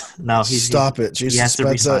Spezza. No, Stop it, he Jason has to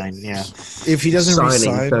Spezza. resign. Yeah, If he doesn't Signing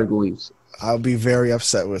resign, Doug Leafs. I'll be very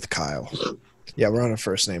upset with Kyle. Yeah, we're on a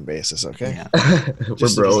first name basis, okay? yeah, We're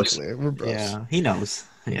Just to be bros. clear, we're bros. yeah. He knows.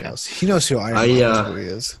 He Yeah. knows. He knows who I am. I, He knows who he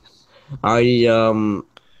is.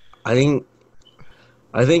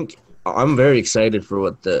 I think I'm very excited for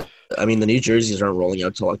what the new jerseys aren't rolling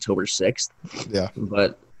out till October 6th. Yeah.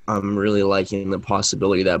 But I'm really liking the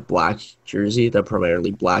possibility that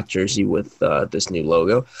primarily black jersey with this new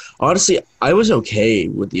logo. Honestly, I was okay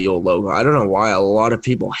with the old logo. I don't know why. A lot of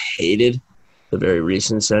people hated the very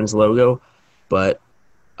recent Sens logo, but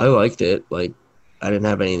I liked it. Like, I didn't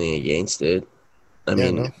have anything against it.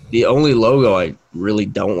 The only logo I really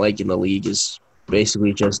don't like in the league is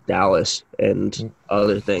basically just Dallas and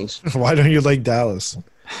other things, Why don't you like Dallas?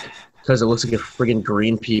 because it looks like a friggin'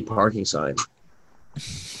 green pea parking sign.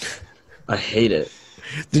 I hate it.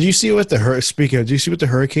 Did you see what did you see what the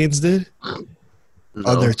Hurricanes did No.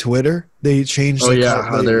 on their Twitter? They changed. Oh the yeah, color-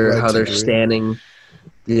 how they they're red how to they're green. standing.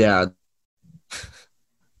 Yeah,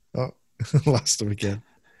 Lost him again.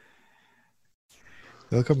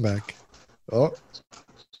 They'll come back. Oh,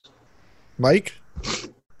 Mike.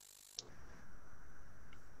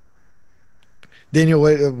 Daniel,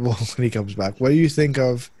 when he comes back, what do you think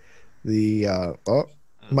of the?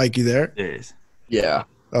 Mike, you there? There it is. yeah.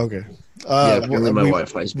 Okay. Apparently my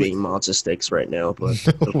Wi-Fi's being matzo sticks right now, but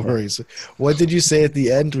No worries. What did you say at the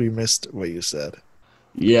end? We missed what you said.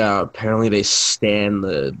 yeah, apparently they stand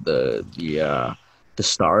the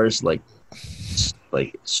stars like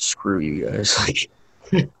screw you guys.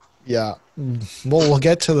 Like, Yeah. Well, we'll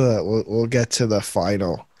get to the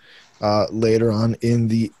final later on in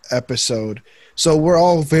the episode. So we're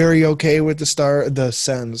all very okay with the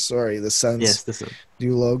Sens. Yes, this is.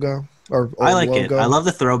 New logo or old I like logo. it. I love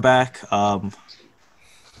the throwback. I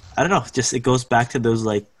don't know. Just it goes back to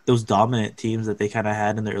those dominant teams that they kind of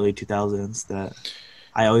had in the early 2000s that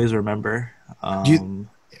I always remember.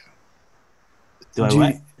 Do I Do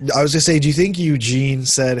what? you, I was gonna say, do you think Eugene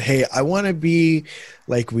said, "Hey, I want to be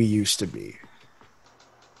like we used to be"?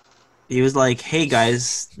 He was like, "Hey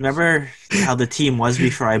guys, remember how the team was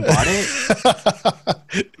before I bought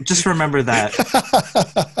it? Just remember that."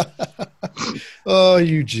 Oh,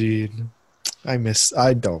 Eugene, I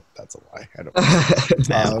don't. That's a lie. I don't.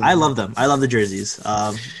 I love them. I love the jerseys.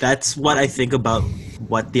 That's what I think about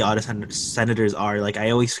what the Ottawa Senators are. Like, I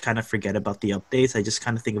always kind of forget about the updates. I just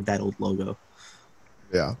kind of think of that old logo.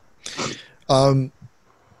 Yeah.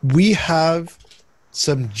 We have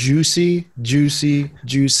some juicy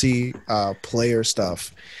player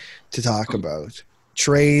stuff to talk about.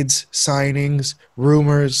 Trades, signings,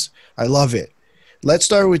 rumors. I love it. Let's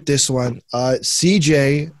start with this one.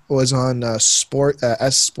 CJ was on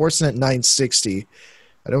Sportsnet 960.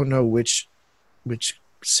 I don't know which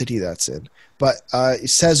city that's in, but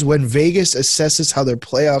it says when Vegas assesses how their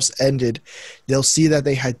playoffs ended, they'll see that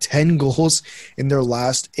they had 10 goals in their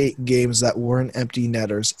last 8 games that weren't empty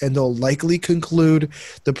netters, and they'll likely conclude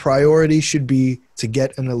the priority should be to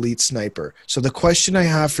get an elite sniper. So the question I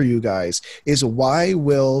have for you guys is, why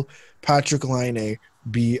will Patrick Laine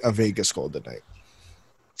be a Vegas Golden Knight?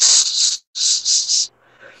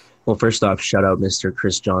 Well, first off, shout out Mr.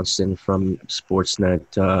 Chris Johnston from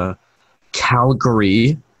Sportsnet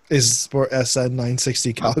Calgary. Is Sport SN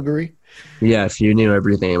 960 Calgary? Yeah, if you knew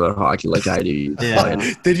everything about hockey like I do.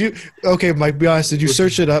 Yeah. Did you? Okay, Mike, be honest. Did you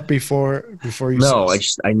search it up before you? No, I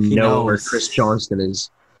He know where knows. Chris Johnston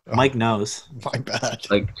is. Mike knows. My bad.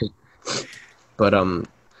 Like, but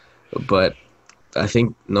I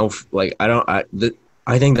think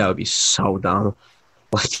I think that would be so dumb.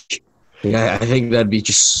 Like, yeah, I think that'd be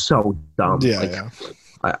just so dumb. Yeah, like, yeah.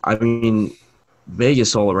 I mean,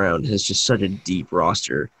 Vegas all around has just such a deep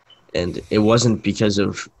roster, and it wasn't because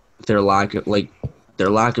of their lack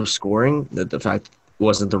of scoring that the fact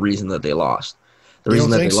wasn't the reason that they lost. The You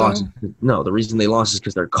reason don't that they think lost, no, the reason they lost is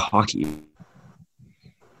because they're cocky.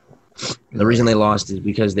 The reason they lost is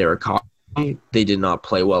because they were cocky. They did not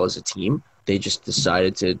play well as a team. They just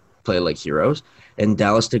decided to play like heroes, and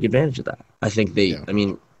Dallas took advantage of that. I think they. Yeah. I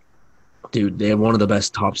mean, dude, they have one of the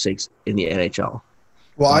best top 6 in the NHL.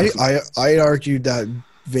 Well, I argued that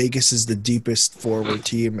Vegas is the deepest forward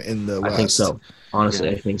team in the West. I think so. Honestly,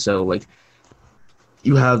 Yeah. I think so. Like,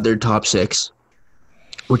 you have their top 6,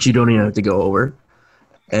 which you don't even have to go over.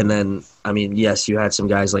 And then, I mean, yes, you had some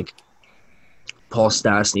guys like Paul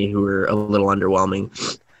Stastny who were a little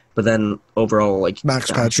underwhelming. But then overall, like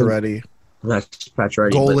Max Pacioretty,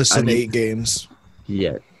 goalless in 8 games.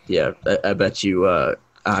 Yeah. I bet you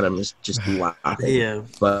Adam is just laughing. Yeah.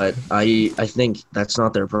 But I think that's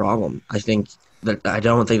not their problem. I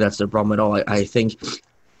don't think that's their problem at all. I think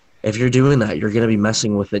if you're doing that, you're going to be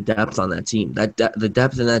messing with the depth on that team. The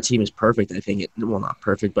depth in that team is perfect. I think not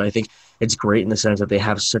perfect, but I think it's great in the sense that they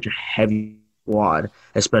have such a heavy squad,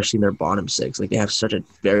 especially in their bottom 6. Like, they have such a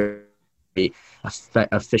very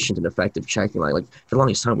efficient and effective checking line. Like, for the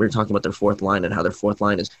longest time, we were talking about their fourth line and how their fourth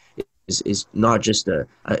line is not just a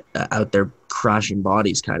out there crashing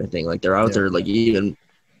bodies kind of thing. Like, they're out there, like, even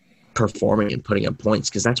performing and putting up points,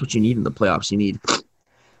 because that's what you need in the playoffs. You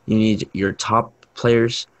need your top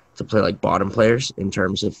players to play like bottom players in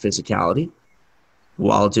terms of physicality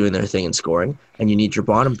while doing their thing and scoring, and you need your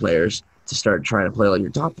bottom players to start trying to play like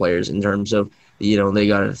your top players in terms of, they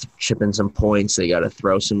got to chip in some points, they got to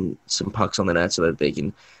throw some pucks on the net so that they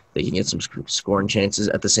can get some scoring chances,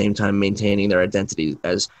 at the same time maintaining their identity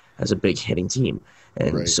as a big hitting team.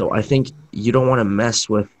 And so I think you don't want to mess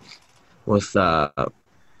with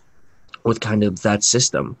kind of that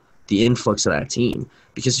system, the influx of that team.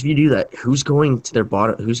 Because if you do that, who's going to their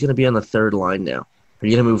bottom? Who's going to be on the third line now? Are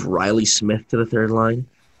you going to move Riley Smith to the third line?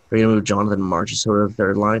 Are you going to move Jonathan Marchessault to the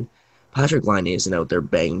third line? Patrick Laine isn't out there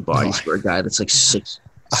banging bodies for a guy that's like 6'6".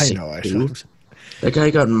 I know. That guy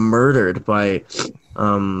got murdered by,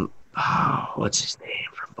 what's his name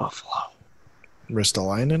from Buffalo?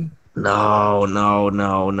 Ristolainen? No.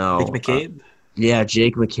 Jake McCabe? Yeah,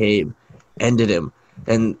 Jake McCabe ended him.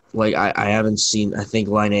 And, like, I haven't seen – I think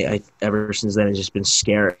Laine, ever since then, has just been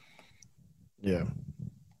scared. Yeah.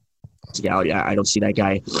 I don't see that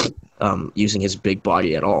guy using his big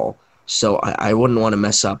body at all. So I wouldn't want to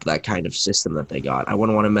mess up that kind of system that they got. I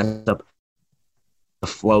wouldn't want to mess up the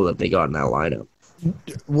flow that they got in that lineup.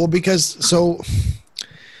 Well, because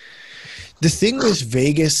the thing with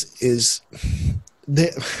Vegas is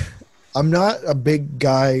I'm not a big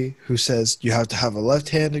guy who says you have to have a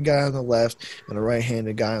left-handed guy on the left and a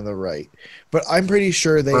right-handed guy on the right. But I'm pretty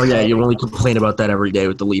sure they Oh yeah, have. you only complain about that every day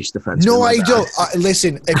with the Leafs defense. No, I don't.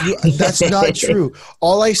 Listen, that's not true.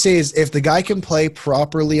 All I say is if the guy can play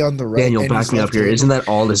properly on the right, Daniel, and back he's me up here. left-handed, Isn't that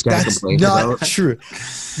all this guy that's complains not about? true.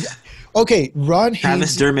 Okay, Ron Travis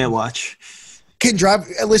Haynes Dermott watch. can drive.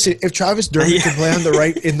 Listen, if Travis Dermott can play on the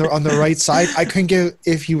right on the right side, I couldn't give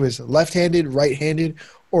if he was left-handed, right-handed,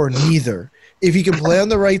 or neither. If he can play on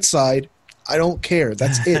the right side, I don't care.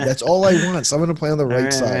 That's it. That's all I want. Someone to play on the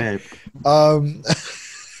right side. Now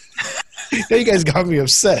you guys got me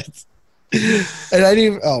upset, and I didn't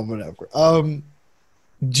even. Oh, whatever.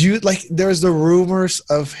 Do you like? There's the rumors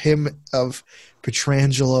of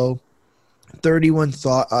Pietrangelo. 31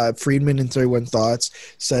 Friedman and 31 Thoughts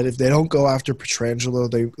said if they don't go after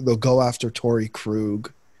Pietrangelo, they'll go after Torrey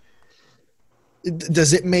Krug.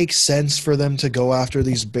 Does it make sense for them to go after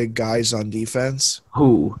these big guys on defense?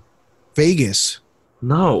 Who? Vegas.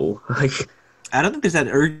 No. Like, I don't think there's that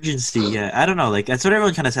urgency yet. I don't know. Like that's what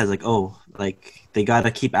everyone kind of says. Like, oh, like they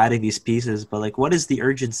gotta keep adding these pieces, but like, what is the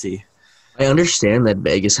urgency? I understand that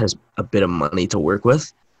Vegas has a bit of money to work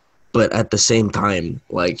with, but at the same time,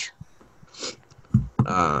 like,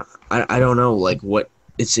 I don't know, like what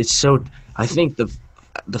it's so. I think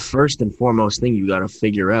the first and foremost thing you got to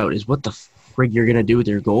figure out is what the frig you're gonna do with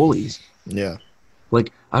your goalies. Yeah.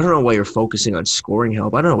 Like, I don't know why you're focusing on scoring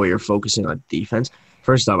help. I don't know why you're focusing on defense.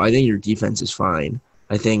 First off, I think your defense is fine.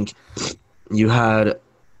 I think you have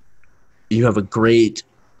a great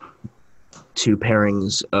two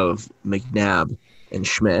pairings of McNabb and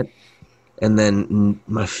Schmidt, and then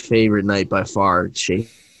my favorite night by far, Shea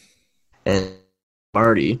and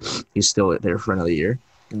Marty. He's still there for another year.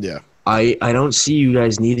 Yeah. I don't see you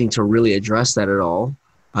guys needing to really address that at all.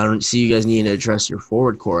 I don't see you guys needing to address your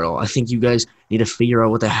forward core at all. I think you guys need to figure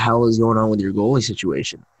out what the hell is going on with your goalie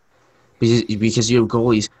situation. Because you have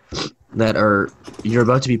goalies that you're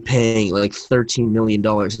about to be paying like $13 million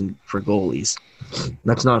for goalies.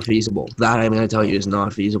 That's not feasible. That, I'm going to tell you, is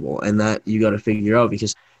not feasible. And that you got to figure out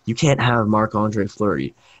because you can't have Marc-Andre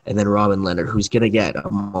Fleury and then Robin Leonard, who's going to get a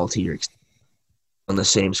multi-year extension on the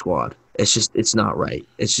same squad. It's not right.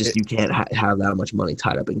 It's just you can't have that much money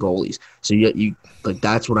tied up in goalies. So you like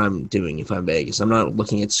that's what I'm doing if I'm Vegas. I'm not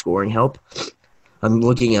looking at scoring help. I'm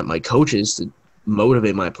looking at my coaches to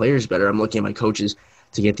motivate my players better. I'm looking at my coaches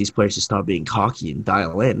to get these players to stop being cocky and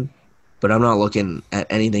dial in. But I'm not looking at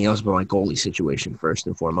anything else but my goalie situation first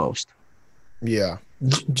and foremost. Yeah.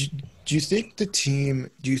 Do you think the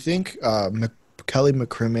team? Do you think Kelly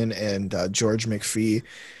McCrimmon and George McPhee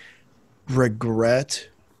regret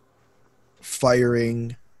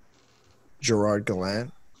firing Gerard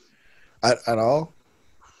Gallant at all?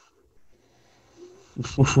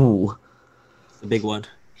 Ooh. The big one.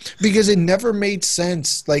 Because it never made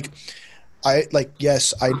sense.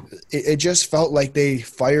 It just felt like they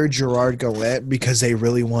fired Gerard Gallant because they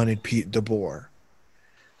really wanted Pete DeBoer.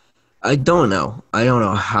 I don't know. I don't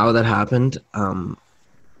know how that happened. A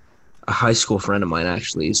high school friend of mine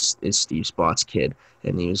actually is Steve Spott's kid,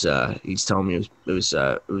 and he's telling me it was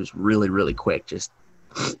really, really quick. Just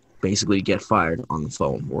basically get fired on the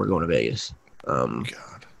phone. We're going to Vegas.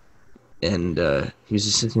 God. And he was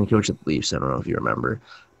assistant coach at the Leafs. I don't know if you remember,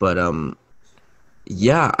 but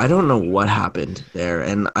yeah, I don't know what happened there.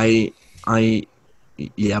 And back in the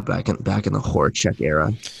Horacek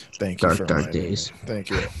era. Thank you. Dark days. Thank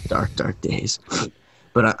you. Dark days.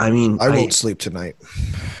 But I mean, I won't sleep tonight.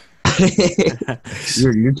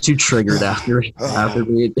 you're too triggered after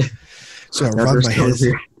me. So I run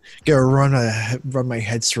my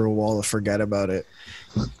head through a wall to forget about it.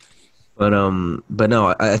 But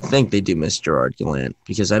no, I think they do miss Gerard Gallant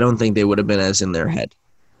because I don't think they would have been as in their head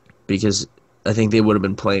because I think they would have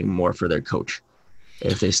been playing more for their coach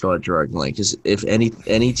if they still had Gerard Gallant. Because if any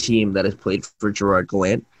team that has played for Gerard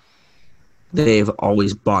Gallant, they've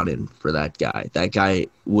always bought in for that guy. That guy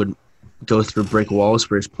would go through brick walls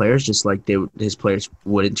for his players, just like his players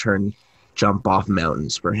would in turn jump off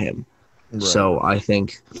mountains for him. Right. So I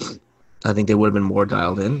think they would have been more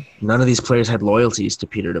dialed in. None of these players had loyalties to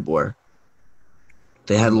Peter DeBoer.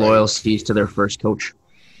 They had loyalties to their first coach.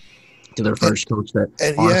 To their first coach that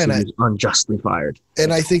was unjustly fired.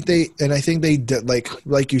 And I think they did,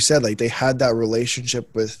 like you said, like they had that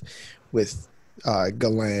relationship with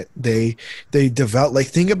Gallant. They developed, like,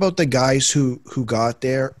 think about the guys who got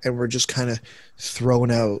there and were just kind of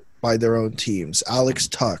thrown out by their own teams. Alex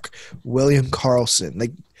Tuck, William Karlsson,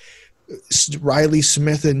 like Riley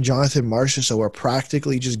Smith and Jonathan Marchessault were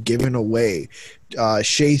practically just given away.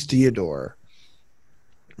 Shea Theodore.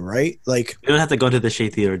 Right? Like, you don't have to go into the Shea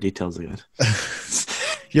Theodore details again.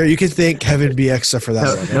 Yeah, you can thank Kevin Bieksa for that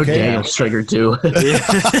No, one. no Okay. Daniel's triggered too.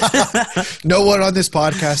 No one on this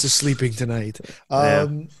podcast is sleeping tonight. Yeah.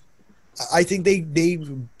 I think they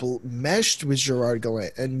meshed with Gerard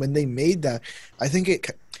Gallant, and when they made that, I think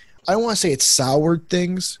I don't want to say it soured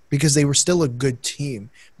things because they were still a good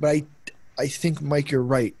team, but I think Mike, you're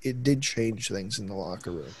right. It did change things in the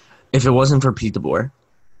locker room. If it wasn't for Pete DeBoer,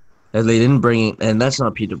 and they didn't bring in, and that's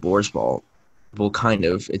not Pete DeBoer's fault. Well, kind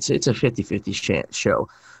of. It's a 50-50 show.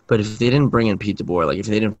 But if they didn't bring in Pete DeBoer, like if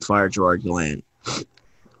they didn't fire Gerard Gallant,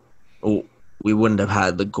 we wouldn't have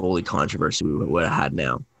had the goalie controversy we would have had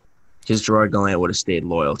now. Because Gerard Gallant would have stayed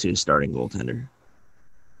loyal to his starting goaltender,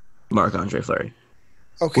 Marc-Andre Fleury.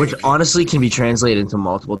 Okay. Which honestly can be translated into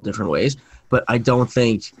multiple different ways. But I don't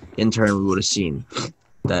think in turn we would have seen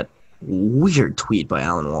that weird tweet by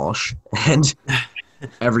Alan Walsh and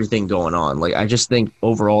everything going on. Like, I just think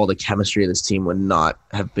overall the chemistry of this team would not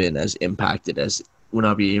have been as impacted would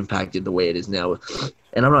not be impacted the way it is now.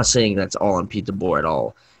 And I'm not saying that's all on Pete DeBoer at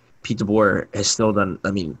all. Pete DeBoer has still done,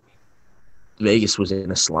 I mean, Vegas was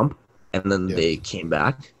in a slump, and then they came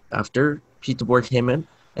back after Pete DeBoer came in,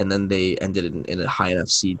 and then they ended in a high enough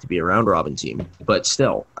seed to be a round-robin team. But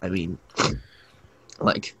still, I mean,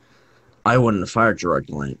 like, I wouldn't have fired Gerard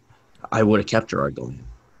Gallant. I would have kept Gerard Gallant.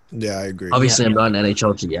 Yeah, I agree. Obviously, I'm not an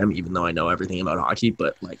NHL GM, even though I know everything about hockey,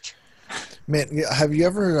 but, like... Man, have you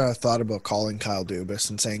ever thought about calling Kyle Dubas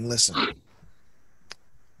and saying, listen,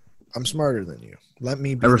 I'm smarter than you. Let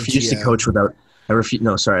me be I refuse the to GM. coach without... I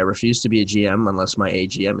refuse to be a GM unless my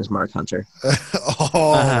AGM is Mark Hunter.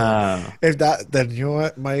 If that, then you know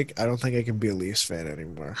what, Mike? I don't think I can be a Leafs fan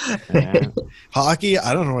anymore. Yeah. Hockey,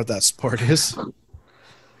 I don't know what that sport is.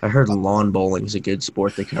 I heard lawn bowling is a good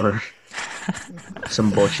sport to cover.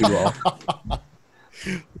 Some bocce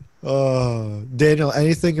ball. Daniel,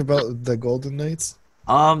 anything about the Golden Knights?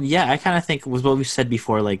 Yeah, I kind of think it was what we said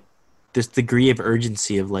before, like this degree of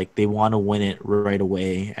urgency of like they want to win it right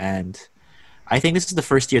away, and I think this is the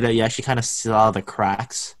first year that you actually kind of saw the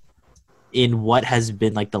cracks in what has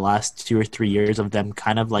been like the last 2 or 3 years of them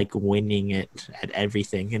kind of like winning it at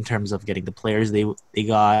everything in terms of getting the players they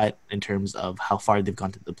got, in terms of how far they've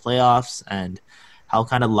gone to the playoffs, and how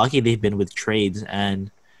kind of lucky they've been with trades.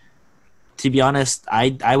 And to be honest,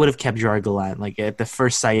 I would have kept Gerard Gallant. Like at the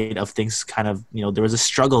first sight of things, kind of, you know, there was a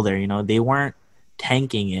struggle there. You know, they weren't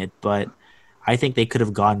tanking it, but I think they could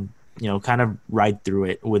have gone, you know, kind of ride through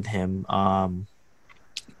it with him.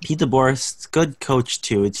 Pete DeBoer's good coach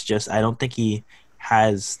too. It's just I don't think he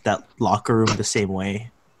has that locker room the same way.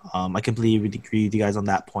 I completely agree with you guys on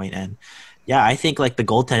that point. And yeah, I think like the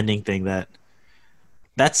goaltending thing,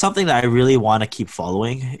 that's something that I really want to keep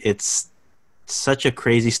following. It's such a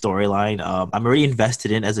crazy storyline. I'm already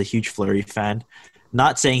invested in as a huge Fleury fan.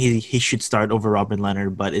 Not saying he should start over Robin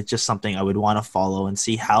Leonard, but it's just something I would want to follow and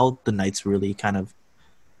see how the Knights really kind of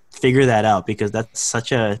figure that out, because that's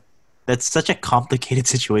such a complicated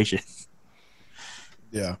situation.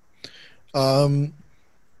 Yeah.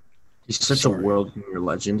 He's such a world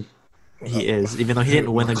legend. He is, even though he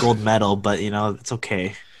didn't win a gold medal, but you know, it's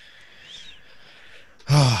okay.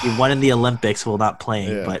 He won in the Olympics while not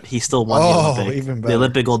playing, but he still won the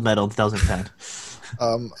Olympic gold medal in 2010.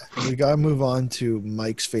 We gotta move on to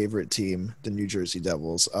Mike's favorite team, the New Jersey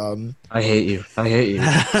Devils. I hate you.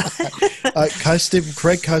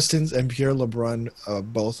 Craig Custins and Pierre LeBrun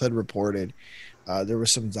both had reported there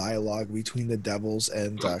was some dialogue between the Devils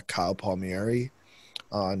and Kyle Palmieri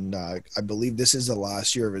on, I believe this is the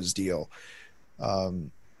last year of his deal.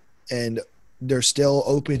 And they're still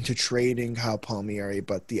open to trading Kyle Palmieri,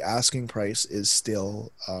 but the asking price is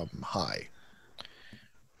still high.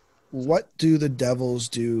 What do the Devils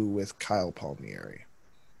do with Kyle Palmieri?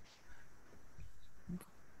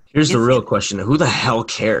 Here's the real question. Who the hell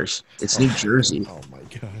cares? It's New Jersey. Oh, my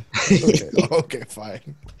God. Okay,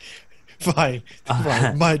 fine. Fine.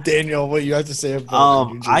 My Daniel, what you have to say about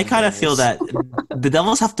the New Jersey I kind of Devils? feel that the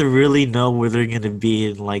Devils have to really know where they're going to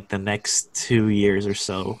be in like the next 2 years or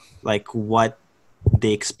so. Like what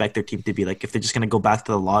they expect their team to be. Like if they're just going to go back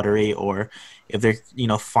to the lottery, or if they're, you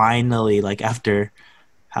know, finally, like after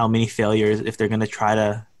how many failures, if they're going to try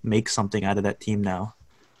to make something out of that team now.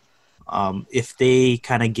 If they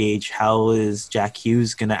kind of gauge how is Jack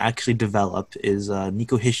Hughes going to actually develop, is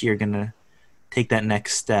Nico Hischier going to take that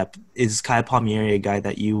next step, is Kyle Palmieri a guy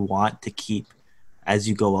that you want to keep as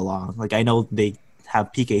you go along? Like I know they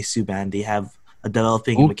have PK Subban, they have a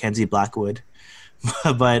developing Mackenzie Blackwood,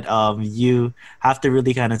 but you have to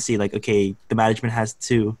really kind of see like, okay, the management has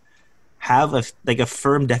to have a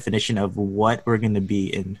firm definition of what we're going to be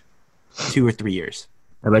in 2 or 3 years.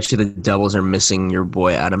 I bet you the Devils are missing your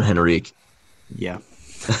boy Adam Henrique. Yeah.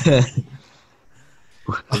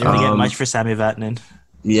 Did you really get Um, much for Sammy Vatanen?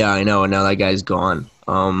 Yeah, I know. And now that guy's gone.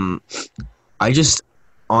 I just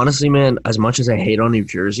honestly, man, as much as I hate on New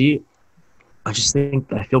Jersey, I just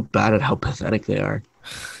think I feel bad at how pathetic they are.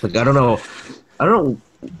 Like I don't know.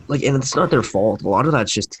 Like, and it's not their fault. A lot of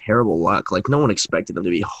that's just terrible luck. Like, no one expected them to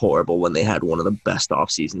be horrible when they had one of the best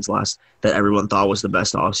off seasons that everyone thought was the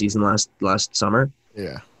best off season last summer.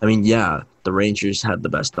 Yeah. I mean, yeah, the Rangers had the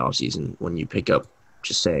best off season when you pick up.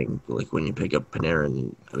 Just saying, like when you pick up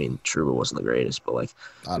Panarin, I mean, Trouba wasn't the greatest, but like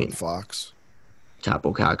Adam Fox.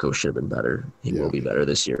 Capo Caco should have been better. He Yeah. will be better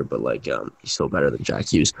this year, but like he's still better than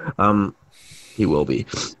Jack Hughes. He will be.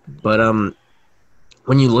 But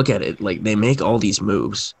when you look at it, like they make all these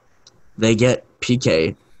moves. They get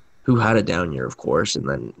PK, who had a down year, of course, and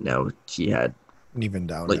then now he had Even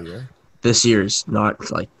down Like- here. this year's not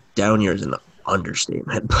like down year is an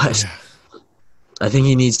understatement, but Yeah. I think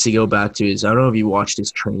he needs to go back to his. I don't know if you watched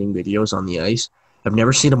his training videos on the ice. I've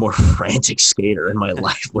never seen a more frantic skater in my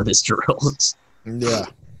life with his drills. Yeah.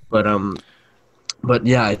 But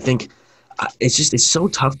yeah, I think it's so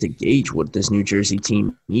tough to gauge what this New Jersey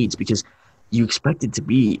team needs because you expect it to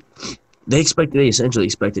be. They essentially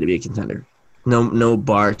expected to be a contender. No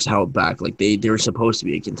bars held back. Like they were supposed to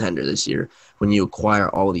be a contender this year when you acquire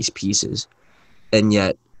all these pieces, and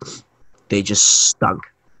yet they just stunk.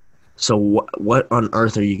 So what on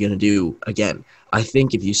earth are you going to do again? I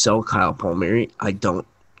think if you sell Kyle Palmieri, I don't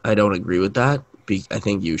agree with that. I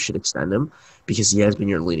think you should extend him because he has been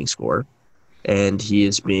your leading scorer, and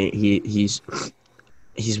he's very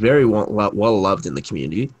well loved in the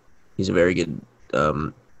community. He's a very good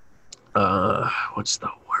what's the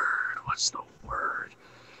word?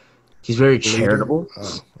 He's very charitable,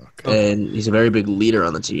 Oh, okay. and he's a very big leader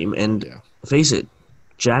on the team. And Yeah. face it,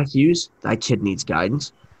 Jack Hughes, that kid needs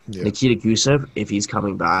guidance. Yeah. Nikita Gusev, if he's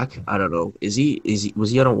coming back, I don't know. Was he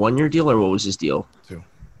on a 1-year deal or what was his deal? 2.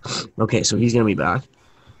 Okay, so he's gonna be back.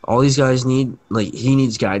 All these guys he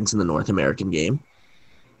needs guidance in the North American game.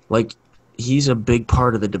 Like he's a big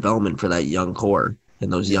part of the development for that young core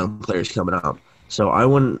and those young players coming up. So I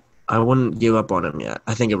wouldn't give up on him yet.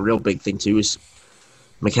 I think a real big thing too is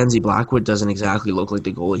Mackenzie Blackwood doesn't exactly look like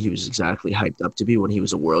the goalie he was exactly hyped up to be when he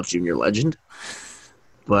was a World Junior legend.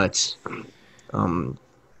 But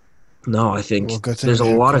no, I think Well, good thing there's a they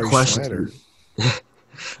had lot of Corey questions. Schneider.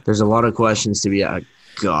 There's a lot of questions to be asked.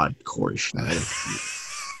 God, Corey Schneider.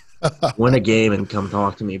 Win a game and come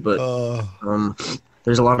talk to me. But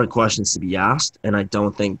there's a lot of questions to be asked, and I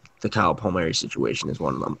don't think the Kyle Palmieri situation is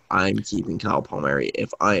one of them. I'm keeping Kyle Palmieri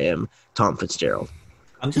if I am Tom Fitzgerald.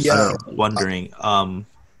 I'm just Yeah. wondering,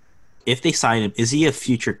 if they sign him, is he a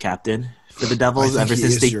future captain for the Devils? I think he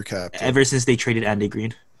is your captain. Ever since they traded Andy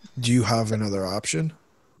Green, Do you have another option?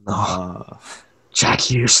 Oh, Jack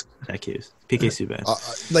Hughes. Jack Hughes, PK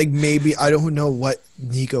Subban, Like maybe I don't know what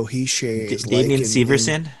Nico Hischier is Damien like.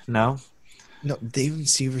 Severson. No, No, David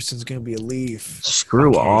Severson's gonna be a Leaf.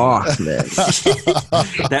 Screw off, man.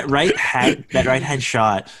 that right hand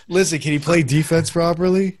shot. Listen, can he play defense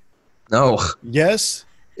properly? No. Yes.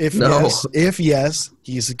 If No. yes,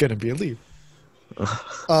 he's gonna be a Leaf.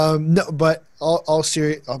 No, but all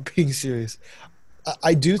serious. I'm being serious.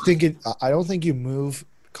 I do think it. I don't think you move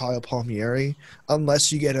Kyle Palmieri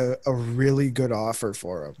unless you get a really good offer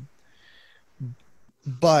for him.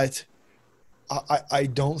 But I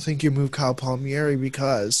don't think you move Kyle Palmieri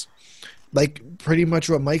because, like, pretty much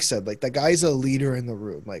what Mike said. Like, the guy's a leader in the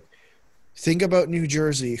room. Like, think about New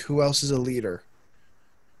Jersey. Who else is a leader?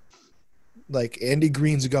 Like, Andy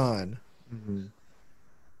Green's gone.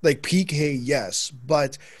 Like, PK, yes,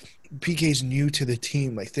 but PK's new to the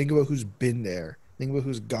team. Like, think about who's been there. Think about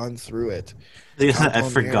who's gone through it. I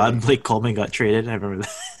forgot Blake Coleman got traded. I remember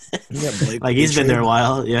that. Yeah, Blake. Like he's been there a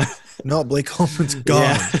while. Yeah. No, Blake Coleman's gone.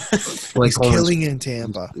 Yeah. Blake He's Coleman's- killing in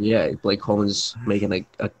Tampa. Yeah, Blake Coleman's making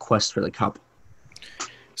a quest for the cup.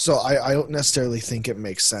 So I don't necessarily think it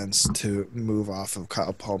makes sense to move off of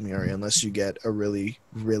Kyle Palmieri unless you get a really,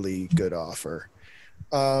 really good offer.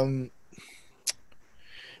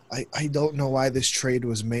 I don't know why this trade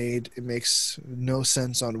was made. It makes no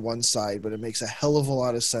sense on one side, but it makes a hell of a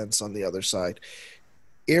lot of sense on the other side.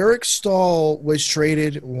 Eric Stahl was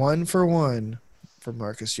traded 1-for-1 for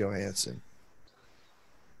Marcus Johansson.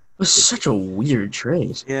 It was such a weird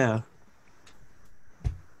trade. Yeah.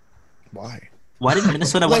 Why? Why did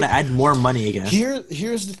Minnesota want to Like, add more money again?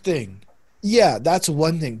 Here's the thing. Yeah, that's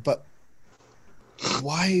one thing, but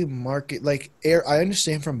why market like air? I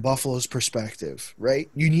understand from Buffalo's perspective, right?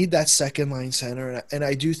 You need that second line center, and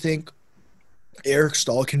I do think Eric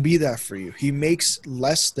Stahl can be that for you. He makes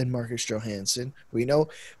less than Marcus Johansson. We know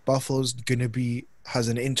Buffalo's gonna be has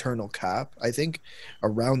an internal cap, I think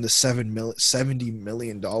around the $70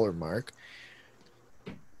 million mark.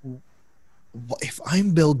 If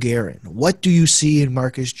I'm Bill Guerin, what do you see in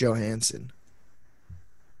Marcus Johansson?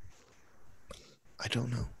 I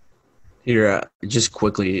don't know. Here, just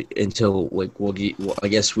quickly until I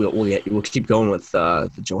guess we'll keep going with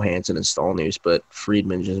the Johansson and Stahl news, but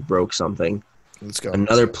Friedman just broke something. Let's go.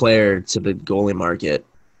 Another player to the goalie market.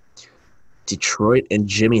 Detroit and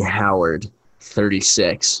Jimmy Howard,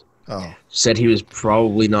 36, said he was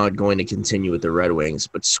probably not going to continue with the Red Wings,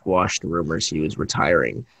 but squashed rumors he was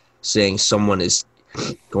retiring, saying someone is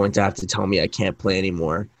going to have to tell me I can't play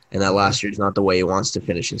anymore, and that last year's not the way he wants to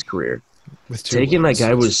finish his career. Taking that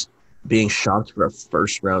guy was being shopped for a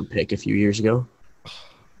first-round pick a few years ago.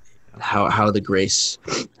 How the grace,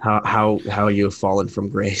 how you have fallen from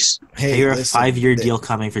grace. Hey, you're a 5-year deal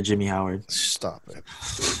coming for Jimmy Howard. Stop it.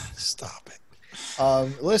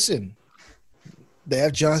 Listen, they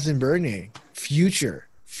have Jonathan Bernier, future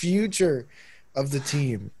of the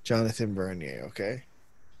team. Jonathan Bernier, okay?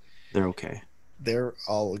 They're okay. They're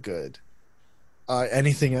all good.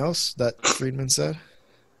 Anything else that Friedman said?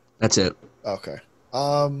 That's it. Okay.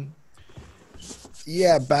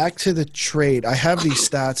 Yeah, back to the trade. I have these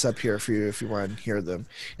stats up here for you if you want to hear them.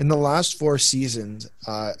 In the last 4 seasons,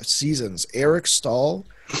 Eric Stahl,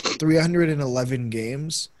 311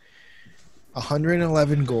 games,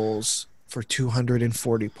 111 goals for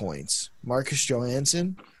 240 points. Marcus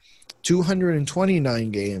Johansson,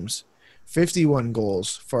 229 games, 51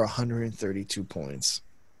 goals for 132 points.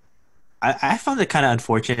 I found it kind of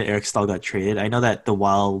unfortunate Eric Stahl got traded. I know that the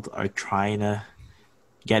Wild are trying to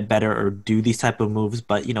get better or do these type of moves,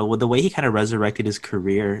 but with the way he kind of resurrected his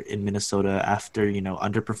career in Minnesota after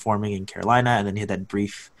underperforming in Carolina, and then he had that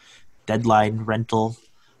brief deadline rental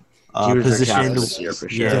position this year for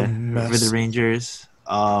sure. For the Rangers.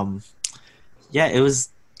 It was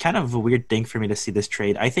kind of a weird thing for me to see this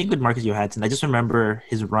trade. I think with Marcus Johansson, I just remember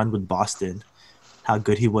his run with Boston, how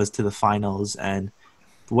good he was to the finals, and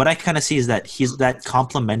what I kind of see is that he's that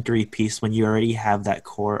complementary piece when you already have that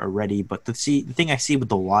core already. But the thing I see with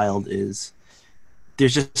the Wild is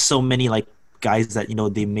there's just so many guys that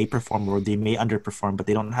they may perform or they may underperform, but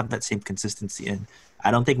they don't have that same consistency. And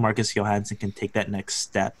I don't think Marcus Johansson can take that next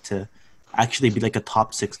step to actually be like a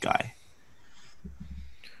top 6 guy.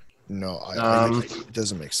 No, it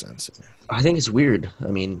doesn't make sense. I think it's weird. I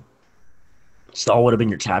mean, Stahl would have been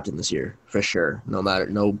your captain this year for sure. No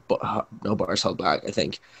bars held back. I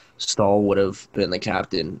think Stahl would have been the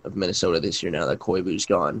captain of Minnesota this year now that Koivu's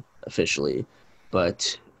gone officially.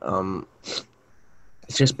 But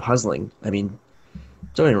it's just puzzling. I mean,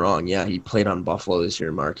 don't get me wrong. Yeah, he played on Buffalo this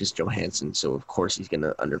year, Marcus Johansson, so of course he's going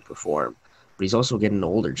to underperform. But he's also getting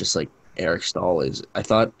older, just like Eric Stahl is. I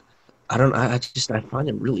find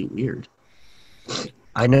him really weird.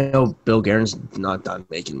 I know Bill Guerin's not done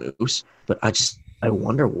making moves, but I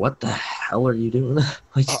wonder what the hell are you doing?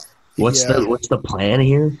 What's the plan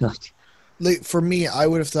here? For me, I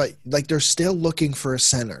would have thought they're still looking for a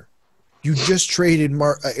center. You just traded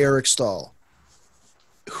Eric Stahl,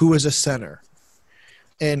 who is a center,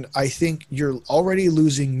 and I think you're already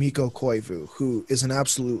losing Mikko Koivu, who is an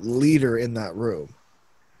absolute leader in that room.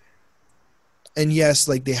 And yes,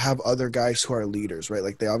 they have other guys who are leaders,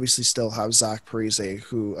 right? They obviously still have Zach Parise,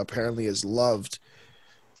 who apparently is loved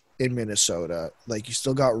in Minnesota. You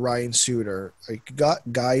still got Ryan Suter. You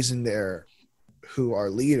got guys in there who are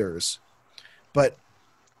leaders. But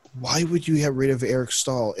why would you get rid of Eric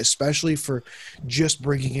Stahl, especially for just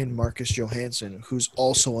bringing in Marcus Johansson, who's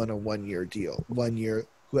also on a 1-year deal, who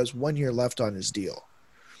has 1 year left on his deal?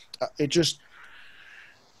 It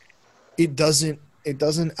doesn't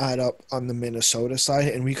add up on the Minnesota side,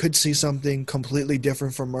 and we could see something completely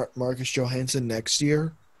different from Marcus Johansson next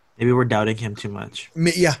year. Maybe we're doubting him too much.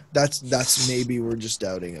 Yeah, that's maybe we're just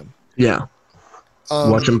doubting him. Yeah.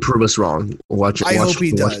 Watch him prove us wrong. I hope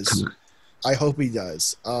he does.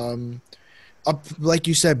 Like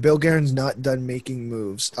you said, Bill Guerin's not done making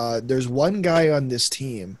moves. There's one guy on this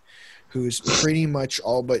team who's pretty much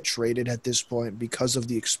all but traded at this point because of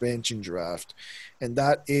the expansion draft, and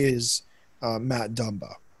that is Matt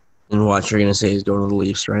Dumba. And what you're going to say he's going to the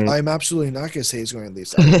Leafs, right? I'm absolutely not going to say he's going to the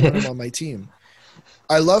Leafs. I want him on my team.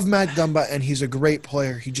 I love Matt Dumba, and he's a great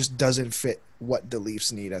player. He just doesn't fit what the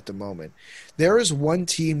Leafs need at the moment. There is one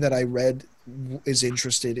team that I read is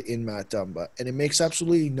interested in Matt Dumba, and it makes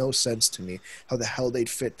absolutely no sense to me how the hell they'd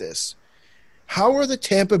fit this. How are the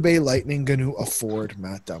Tampa Bay Lightning going to afford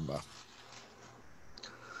Matt Dumba?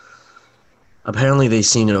 Apparently they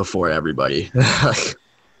seem to afford everybody.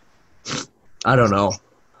 I don't know.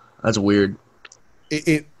 That's weird.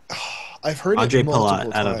 I've heard Andre it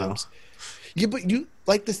multiple Palat, I don't know. times. Yeah,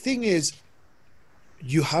 but the thing is,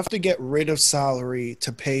 you have to get rid of salary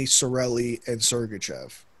to pay Sorelli and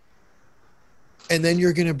Sergachev. And then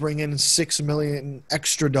you're going to bring in $6 million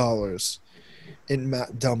extra dollars in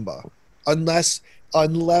Matt Dumba. Unless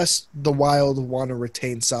the Wild want to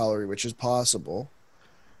retain salary, which is possible.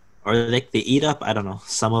 Or they eat up, I don't know,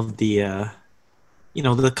 some of the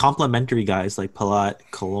the complimentary guys like Palat,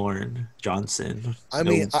 Killorn, Johnson. I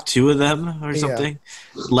mean, two of them or something.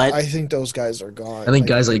 I think those guys are gone. I think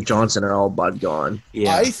guys like Johnson are all but gone.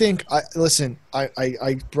 Yeah.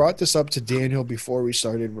 I brought this up to Daniel before we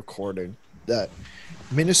started recording that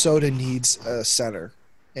Minnesota needs a center,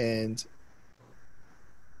 and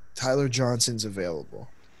Tyler Johnson's available.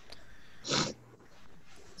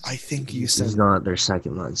 I think he's not their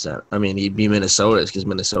second line center. I mean, he'd be Minnesota's because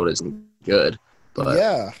Minnesota isn't good. But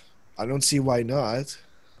yeah, I don't see why not.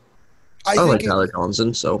 I like Tyler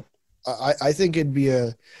Johnson, so I think it'd be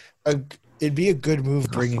a good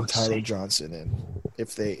move bringing Tyler Johnson in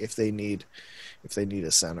if they need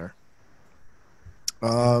a center.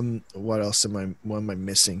 What else am I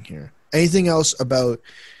missing here? Anything else about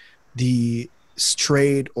the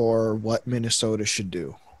trade or what Minnesota should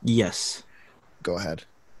do? Yes. Go ahead.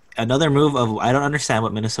 Another move of I don't understand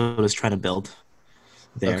what Minnesota is trying to build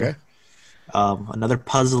there. Okay. Another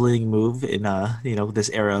puzzling move in this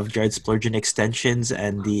era of Jared Spurgeon extensions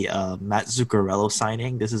and the Matt Zuccarello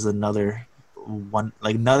signing. This is another one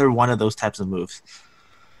of those types of moves.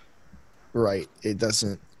 Right. It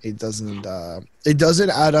doesn't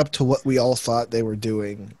add up to what we all thought they were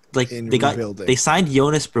doing. Like rebuilding. They signed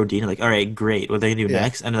Jonas Brodin. Like, all right, great. What are they gonna do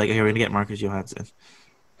next? And they're like, okay, we're gonna get Marcus Johansson.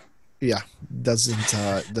 Yeah, doesn't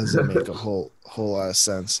make a whole lot of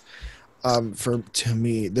sense. To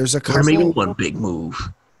me, there's a couple. We're making one big move,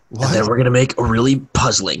 what? And then we're gonna make a really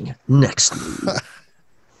puzzling next move.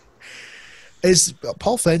 Is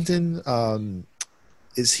Paul Fenton?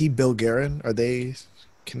 Is he Bill Guerin? Are they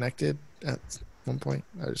connected at one point?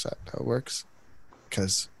 Is that how it works?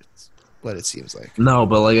 Because it's what it seems like. No,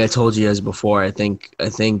 but like I told you guys before, I think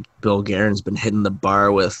Bill Guerin's been hitting the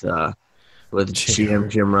bar with GM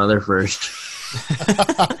Jim Rutherford.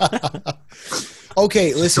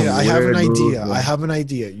 Okay, listen. I have an idea. Move. I have an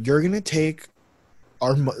idea. You're gonna take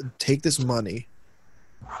this money,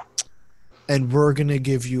 and we're gonna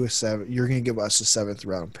give you You're gonna give us a 7th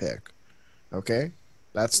round pick. Okay,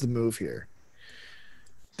 that's the move here.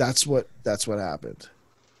 That's what happened.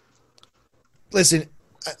 Listen,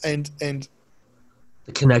 and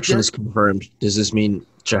the connection is confirmed. Does this mean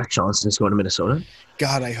Jack Johnson is going to Minnesota?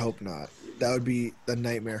 God, I hope not. That would be a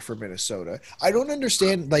nightmare for Minnesota. I don't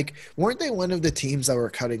understand. Like, weren't they one of the teams that were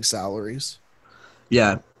cutting salaries?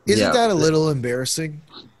 Yeah. Isn't that a little embarrassing?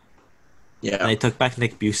 Yeah. And they took back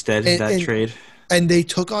Nick Bjugstad in that trade. And they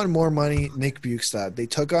took on more money, Nick Bjugstad. They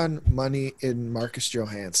took on money in Marcus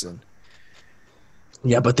Johansson.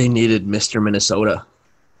 Yeah, but they needed Mr. Minnesota.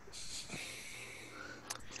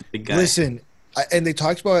 Big guy. Listen, and they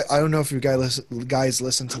talked about. I don't know if you guys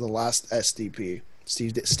listened to the last SDP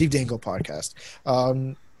Steve Dangle podcast.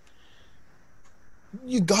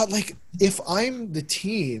 You got if I'm the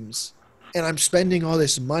teams and I'm spending all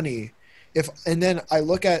this money, and then I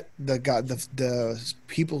look at the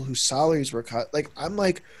people whose salaries were cut, I'm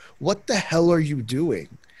like, what the hell are you doing?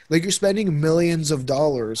 Like, you're spending millions of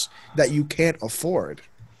dollars that you can't afford.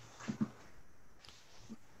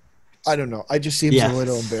 I don't know. It just seems a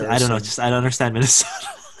little embarrassing. I don't know. I don't understand Minnesota.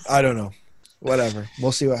 I don't know. Whatever.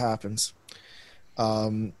 We'll see what happens.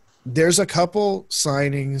 There's a couple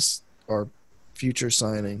signings or future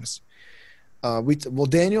signings.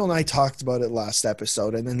 Daniel and I talked about it last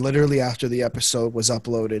episode, and then literally after the episode was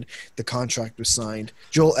uploaded, the contract was signed.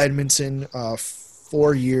 Joel Edmondson,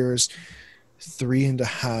 4 years,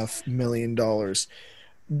 $3.5 million.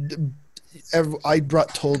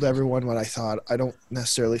 Told everyone what I thought. I don't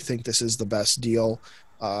necessarily think this is the best deal.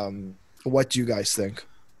 What do you guys think?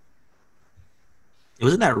 It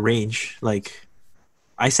was in that range.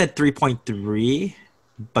 I said 3.3,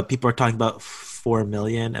 but people are talking about 4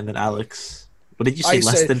 million. And then Alex, what did you say?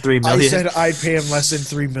 Less than 3 million? I said I'd pay him less than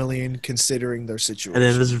 3 million considering their situation. And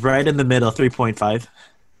then it was right in the middle, 3.5.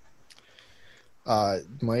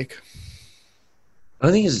 Mike? I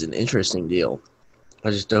think this is an interesting deal. I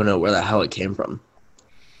just don't know where the hell it came from.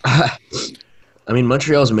 I mean,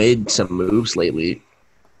 Montreal's made some moves lately.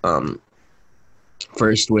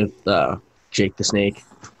 First with Jake the Snake,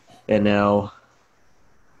 and now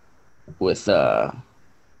with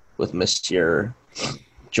Mr.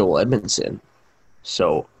 Joel Edmondson.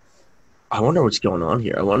 So I wonder what's going on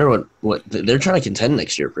here. I wonder what they're trying to contend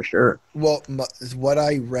next year for sure. Well, what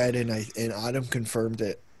I read and Adam confirmed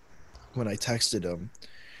it when I texted him.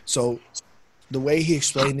 So the way he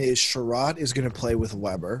explained it is Sherratt is going to play with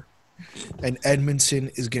Weber, and Edmondson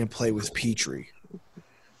is going to play with Petrie.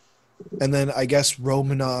 And then I guess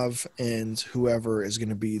Romanov and whoever is going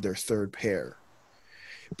to be their third pair.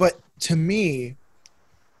 But to me,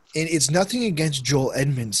 and it's nothing against Joel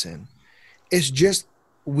Edmondson. It's just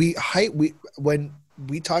when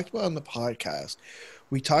we talked about on the podcast,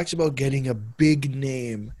 we talked about getting a big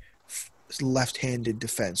name left-handed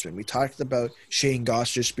defenseman. We talked about Shane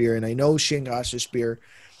Gostisbehere, and I know Shane Gostisbehere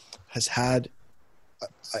has had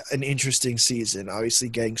an interesting season, obviously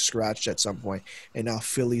getting scratched at some point, and now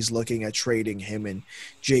Philly's looking at trading him and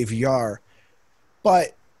JVR.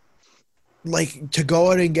 But like, to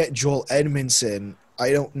go out and get Joel Edmondson,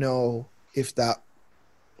 I don't know if that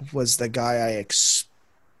was the guy I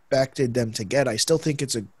expected them to get. I still think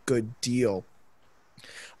it's a good deal.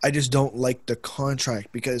 I just don't like the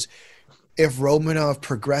contract, because if Romanov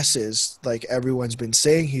progresses, like everyone's been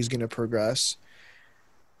saying he's going to progress,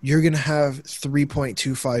 you're going to have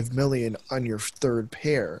 $3.25 million on your third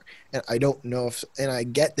pair. And I don't know if – and I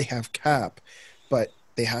get they have cap, but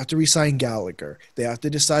they have to re-sign Gallagher. They have to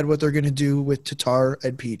decide what they're going to do with Tatar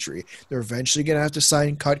and Petrie. They're eventually going to have to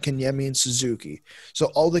sign Kotkaniemi and Suzuki. So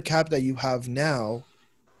all the cap that you have now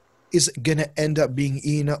is going to end up being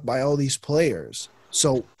eaten up by all these players.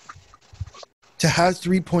 So to have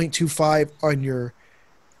 3.25 on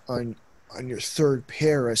your third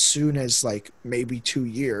pair as soon as like maybe 2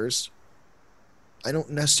 years, I don't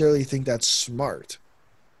necessarily think that's smart.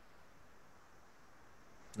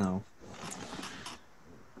 No.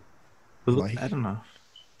 Mike? I don't know.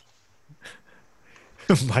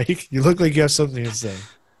 Mike, you look like you have something to say.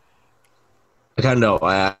 I kind of know.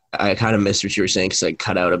 I kind of missed what you were saying because I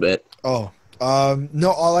cut out a bit. Oh,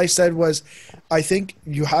 no. All I said was, I think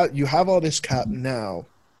you have all this cap now,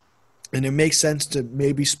 and it makes sense to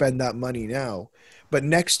maybe spend that money now. But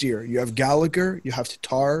next year, you have Gallagher, you have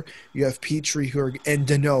Tatar, you have Petrie and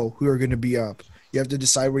Deneau who are going to be up. You have to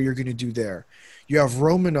decide what you're going to do there. You have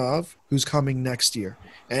Romanov, who's coming next year.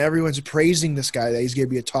 And everyone's praising this guy that he's going to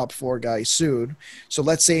be a top 4 guy soon. So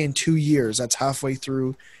let's say in 2 years, that's halfway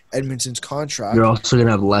through Edmonton's contract. You're also going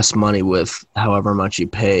to have less money with however much you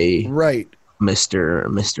pay Right.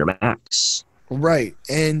 Mr. Max. Right.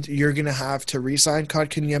 And you're going to have to re-sign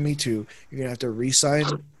Kotkaniemi too. You're going to have to re-sign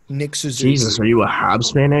Nick Suzuki. Jesus, are you a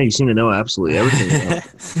Habs fan now? You seem to know absolutely everything.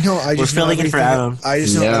 No, I just We're filling know in for everything- Adam. I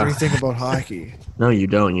just know Yeah. everything about hockey. No, you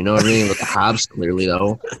don't. You know everything about the Habs clearly,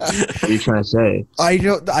 though. What are you trying to say? I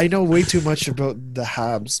know way too much about the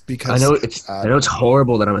Habs because I know it's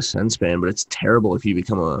horrible that I'm a Sens fan, but it's terrible if you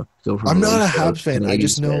go from. I'm not a Leafs to Habs fan. I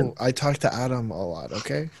just Canadiens know fan. I talk to Adam a lot.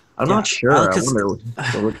 Okay, I'm Yeah, not sure. I Alex-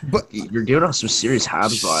 wonder. But- You're giving us some serious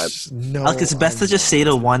Habs vibes. No, Alec, it's best to I'm just stay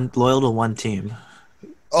to loyal to one team.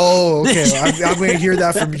 Oh, okay. I'm going to hear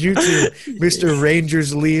that from you two, Mr.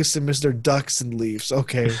 Rangers Leafs and Mr. Ducks and Leafs.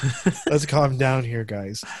 Okay, let's calm down here,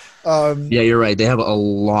 guys. Yeah, you're right. They have a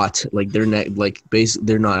lot. Like they're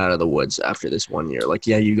they're not out of the woods after this 1 year. Like,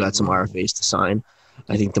 yeah, you got some RFAs to sign.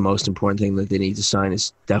 I think the most important thing that they need to sign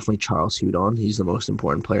is definitely Charles Hudon. He's the most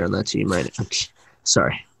important player on that team right now.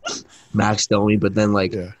 Sorry, Max Domi. But then,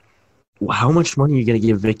 like, Yeah. how much money are you going to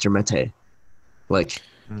give Victor Mete? Like,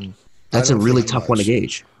 that's I a don't really think tough one to much.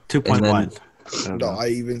 gauge. 2.1. No, I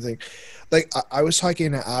even think, like, I was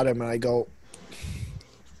talking to Adam and I go,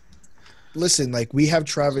 listen, like, we have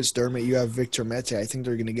Travis Dermott, you have Victor Mete. I think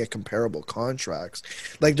they're going to get comparable contracts.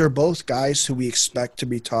 Like, they're both guys who we expect to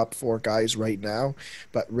be top 4 guys right now,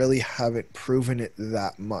 but really haven't proven it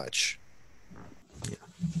that much. Yeah.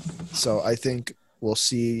 So I think we'll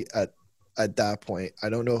see at that point. I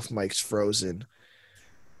don't know if Mike's frozen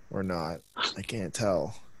or not. I can't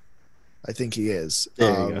tell. I think he is.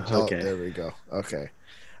 There you go. Okay. There we go. Okay.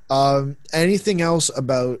 Anything else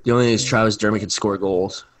about? The only thing is Travis Dermott can score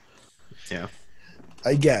goals. Yeah.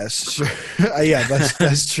 I guess. Sure. Yeah,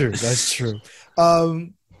 that's true. That's true.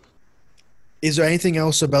 Is there anything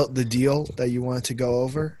else about the deal that you want to go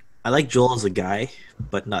over? I like Joel as a guy,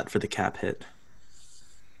 but not for the cap hit.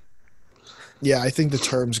 Yeah, I think the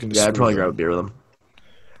term's going to. Yeah, I'd probably grab a beer with him.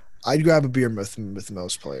 I'd grab a beer with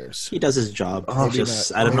most players. He does his job. Oh, It's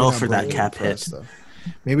just not- I don't maybe know not for that Brandon cap Prust, hit. though.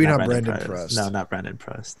 Maybe not Brandon Brandon Prust. No, not Brandon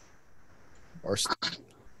Prust. Or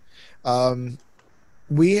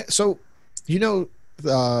we so you know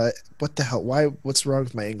what the hell? What's wrong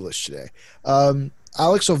with my English today? Alex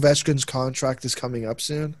Ovechkin's contract is coming up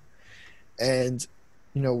soon, and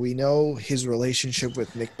we know his relationship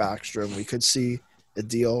with Nick Backstrom. We could see a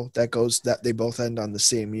deal that they both end on the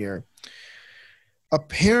same year.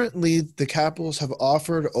 Apparently, the Capitals have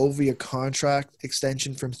offered Ovi a contract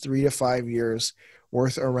extension from 3 to 5 years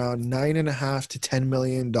worth around $9.5 to $10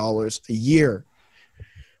 million a year.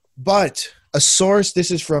 But a source,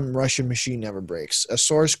 this is from Russian Machine Never Breaks, a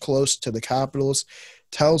source close to the Capitals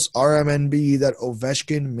tells RMNB that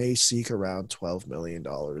Ovechkin may seek around $12 million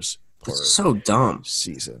per It's so dumb.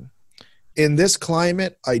 season. In this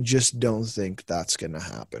climate, I just don't think that's going to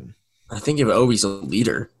happen. I think if Ovi's a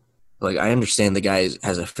leader, like I understand the guy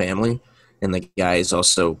has a family, and the guy is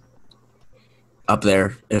also up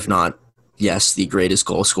there, if not, yes, the greatest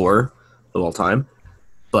goal scorer of all time.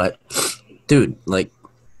 But, dude, like,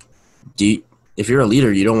 if you're a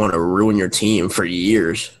leader, you don't want to ruin your team for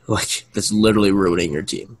years. Like, that's literally ruining your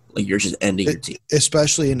team. Like, you're just ending your team.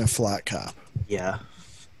 Especially in a flat cap. Yeah.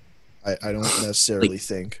 I don't necessarily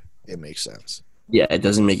think it makes sense. Yeah, it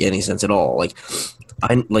doesn't make any sense at all. Like,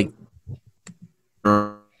 I like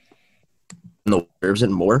deserves it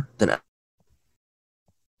more than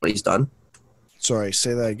what he's done. Sorry,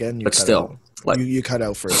 say that again. But still, like, you cut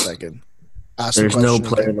out for a second. Ask the there's no question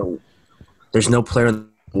player again. there's no player in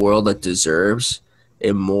the world that deserves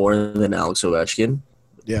it more than Alex Ovechkin.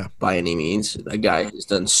 Yeah. By any means, that guy has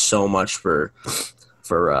done so much for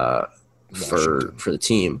the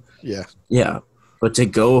team. Yeah. Yeah, but to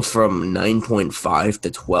go from 9.5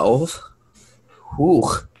 to 12, whew.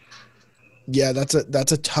 Yeah, that's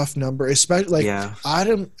a tough number, especially like Yeah.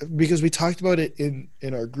 Adam, because we talked about it in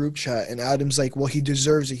our group chat, and Adam's like, well, he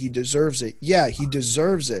deserves it. He deserves it. Yeah, he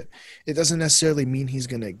deserves it. It doesn't necessarily mean he's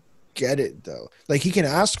gonna get it though. Like he can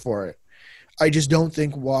ask for it. I just don't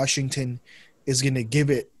think Washington is gonna give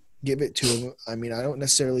it to him. I mean, I don't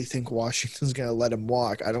necessarily think Washington's gonna let him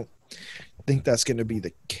walk. I don't think that's gonna be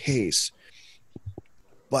the case.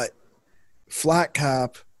 But flat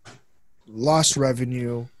cap, lost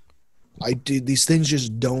revenue. These things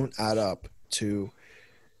just don't add up to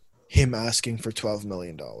him asking for $12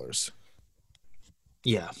 million.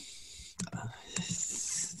 Yeah.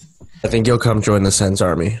 I think he'll come join the Sens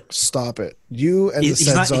army. Stop it. You and He's the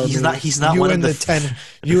Sens not- army. he's not you one of and the the 10.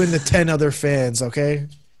 You and the 10 other fans. Okay.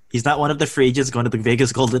 He's not one of the free agents going to the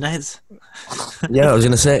Vegas Golden Knights. Yeah, I was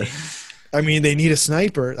gonna say I mean, they need a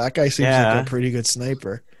sniper. That guy seems Yeah. like a pretty good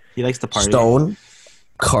sniper. He likes to party. Stone,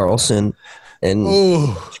 Carlson, and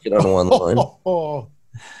Oh. get on one line. Oh,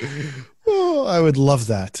 I would love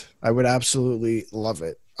that. I would absolutely love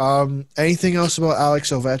it. Anything else about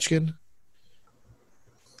Alex Ovechkin?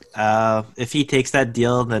 If he takes that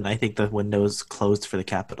deal, then I think the window's closed for the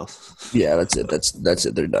Capitals. Yeah, that's it. That's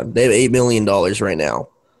it. They're done. They have $8 million right now,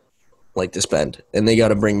 like to spend, and they got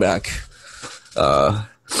to bring back,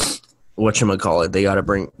 whatchamacallit. They got to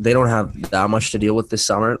bring. They don't have that much to deal with this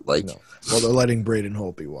summer. Like, No. Well, they're letting Braden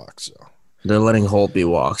Holtby walk. So they're letting Holtby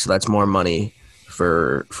walk, so that's more money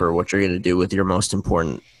for what you're going to do with your most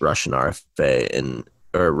important Russian RFA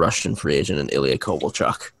or Russian free agent in Ilya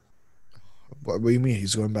Kovalchuk. what do you mean?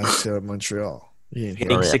 He's going back to Montreal. He ain't here.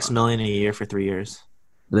 Getting yeah. $6 million a year for 3 years.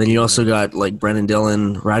 Then you also got like Brendan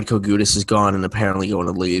Dillon, Radko Gudas is gone and apparently going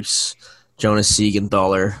to Leafs. Jonas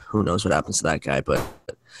Siegenthaler, who knows what happens to that guy, but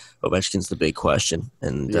Ovechkin's the big question,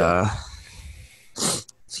 and it's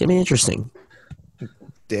gonna be interesting.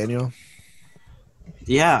 Daniel.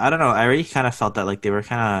 Yeah, I don't know. I already kind of felt that like they were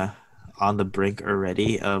kind of on the brink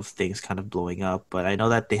already of things kind of blowing up. But I know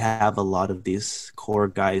that they have a lot of these core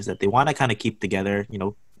guys that they want to kind of keep together, you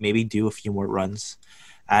know, maybe do a few more runs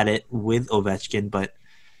at it with Ovechkin. But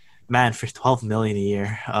man, for $12 million a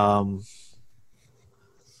year,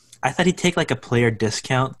 I thought he'd take like a player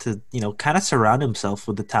discount to, you know, kind of surround himself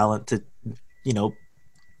with the talent to, you know,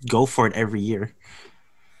 go for it every year.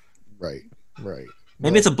 Right.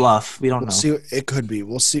 Maybe it's a bluff. We don't We'll know. see. It could be.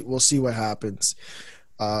 We'll see what happens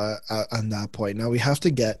on that point. Now we have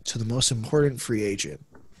to get to the most important free agent,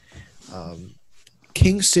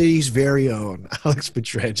 King City's very own Alex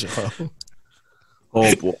Pietrangelo.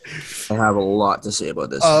 Oh boy, I have a lot to say about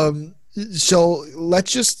this. So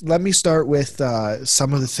let me start with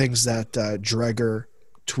some of the things that Dreger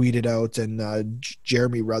tweeted out and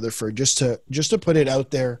Jeremy Rutherford just to put it out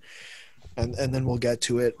there, and then we'll get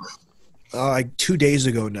to it. Like 2 days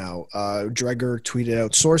ago now, Dreger tweeted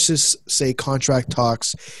out, sources say contract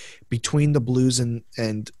talks between the Blues and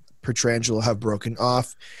Pietrangelo have broken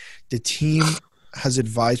off. The team has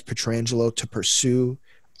advised Pietrangelo to pursue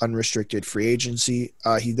unrestricted free agency.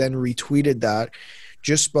 He then retweeted that.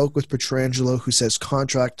 Just spoke with Pietrangelo, who says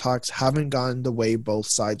contract talks haven't gone the way both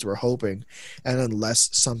sides were hoping, and unless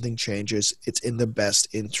something changes, it's in the best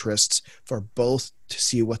interests for both to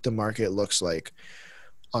see what the market looks like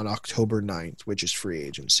on October 9th, which is free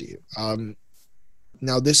agency.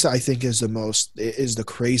 Now, this I think is the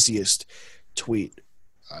craziest tweet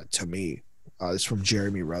to me. This is from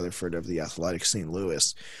Jeremy Rutherford of the Athletic St.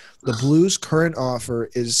 Louis. The Blues' current offer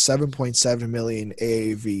is $7.7 million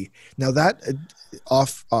AAV. Now that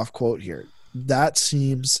off quote here, that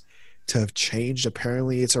seems to have changed.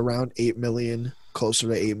 Apparently, it's around $8 million, closer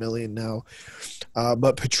to $8 million now.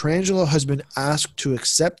 But Pietrangelo has been asked to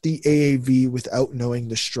accept the AAV without knowing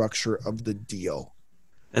the structure of the deal.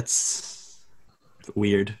 That's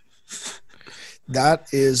weird. That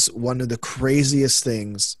is one of the craziest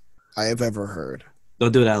things I have ever heard.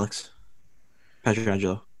 Don't do it, Alex.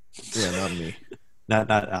 Pietrangelo. Yeah, not me. Not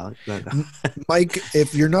Alex. No. Mike,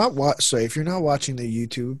 if you're not watching the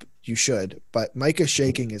YouTube, you should. But Mike is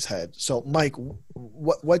shaking his head. So, Mike,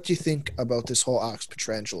 what do you think about this whole Alex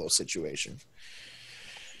Pietrangelo situation?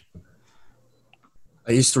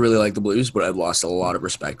 I used to really like the Blues, but I've lost a lot of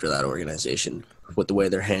respect for that organization with the way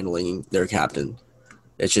they're handling their captain.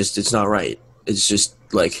 It's not right. It's just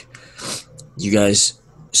like you guys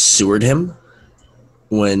sewered him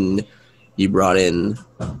when you brought in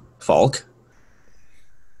Falk.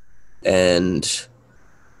 And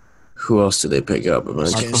who else did they pick up? Marco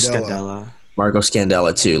Scandella. Marco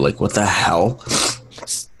Scandella, too. Like, what the hell?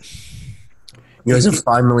 You guys have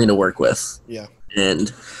 $5 million to work with. Yeah.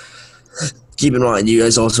 And keep in mind, you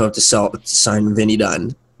guys also have to sign Vinny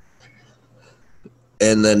Dunn.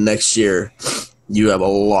 And then next year, you have a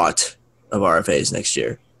lot of RFAs next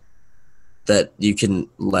year that you can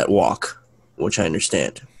let walk, which I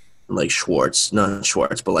understand. Like Schwartz, not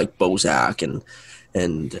Schwartz, but like Bozak and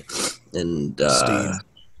Steen.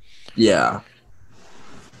 Yeah.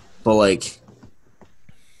 But like,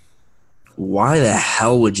 why the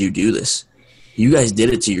hell would you do this? You guys did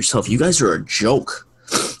it to yourself. You guys are a joke.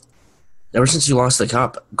 Ever since you lost the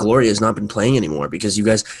cup, Gloria has not been playing anymore because you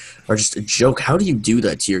guys are just a joke. How do you do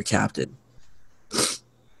that to your captain?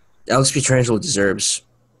 Alex Pietrangelo deserves.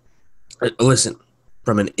 Listen,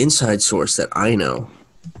 from an inside source that I know,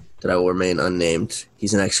 that I will remain unnamed.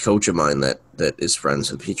 He's an ex-coach of mine that is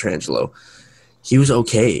friends with Pietrangelo. He was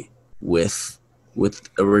okay with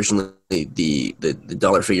originally the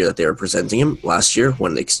dollar figure that they were presenting him last year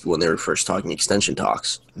when they were first talking extension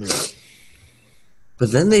talks. Yeah.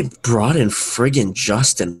 But then they brought in friggin'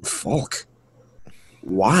 Justin Falk.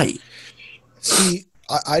 Why? See,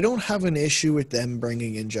 I don't have an issue with them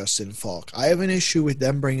bringing in Justin Falk. I have an issue with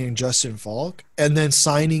them bringing Justin Falk and then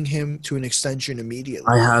signing him to an extension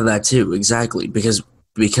immediately. I have that too, exactly. Because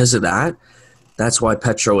of that, that's why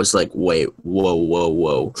Petro was like, wait,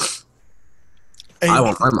 whoa. And I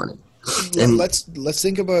want my money. And let's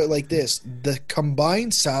think about it like this. The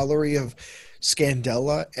combined salary of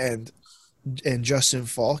Scandella and Justin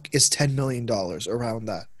Falk is $10 million, around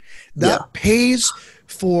that. That pays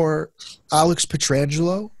for Alex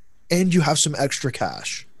Pietrangelo, and you have some extra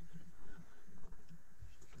cash.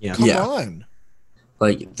 Yeah. Come on.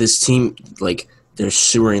 Like, this team, like, they're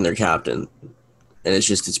sewering their captain, and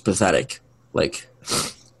it's pathetic. Like,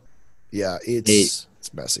 yeah, it's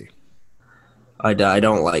messy. I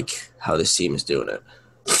don't like how this team is doing it.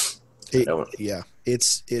 Yeah,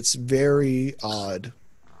 it's very odd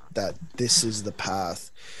that this is the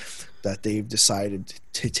path that they've decided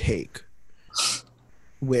to take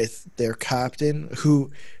with their captain,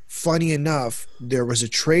 who, funny enough, there was a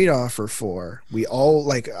trade offer for. We all,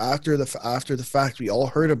 like, after the fact, we all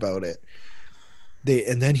heard about it.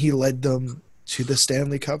 And then he led them to the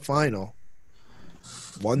Stanley Cup final,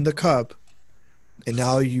 won the cup, and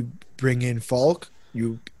now you bring in Falk,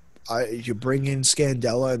 you bring in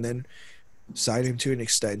Scandella, and then sign him to an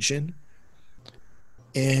extension.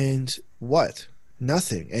 And what?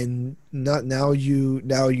 Nothing. And now you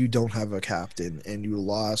don't have a captain, and you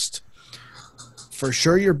lost for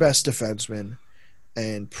sure your best defenseman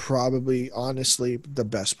and probably, honestly, the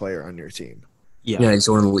best player on your team. Yeah, he's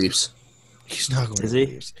going to the Leafs. He's not going to the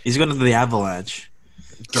Leafs. He's going to the Avalanche.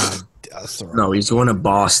 God, no, he's going to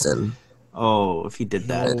Boston. Oh, if he did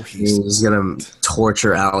that. No, he's going to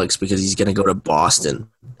torture Alex because he's going to go to Boston.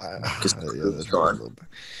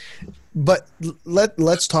 But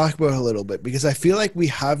let's talk about it a little bit, because I feel like we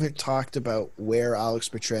haven't talked about where Alex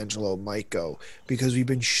Pietrangelo might go, because we've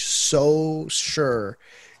been so sure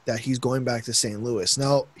that he's going back to St. Louis.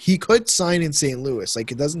 Now, he could sign in St. Louis.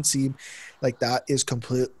 Like, it doesn't seem like that is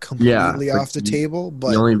completely off the table.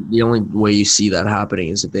 But the only way you see that happening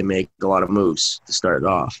is if they make a lot of moves to start it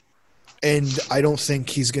off. And I don't think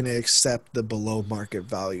he's going to accept the below market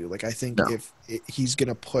value. Like, I think if he's going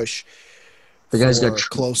to push the guy's got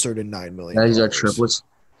closer to $9 million. The guy's got triplets.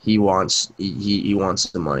 He wants the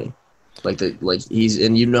money. Like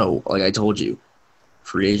I told you,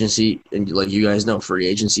 free agency, and like you guys know, free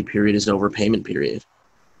agency period is overpayment period.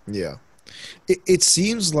 Yeah. It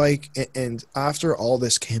seems like, and after all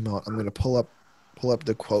this came out, I'm going to pull up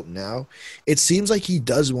the quote now. It seems like he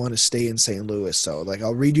does want to stay in St. Louis. So, like,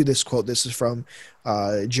 I'll read you this quote. This is from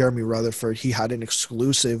Jeremy Rutherford. He had an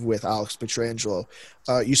exclusive with Alex Pietrangelo.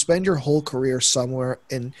 You spend your whole career somewhere,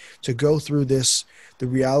 and to go through this, the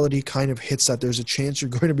reality kind of hits that there's a chance you're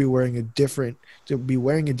going to be wearing a different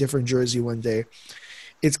jersey one day.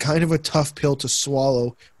 It's kind of a tough pill to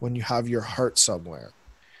swallow when you have your heart somewhere.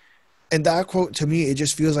 And that quote, to me, it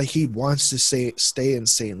just feels like he wants to stay in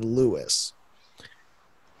St. Louis.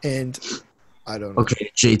 And I don't know.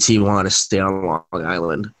 Okay, JT wanted to stay on Long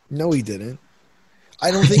Island. No, he didn't.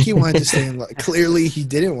 I don't think he wanted to stay in – clearly, he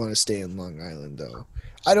didn't want to stay in Long Island, though.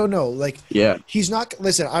 I don't know. Like, Yeah. he's not –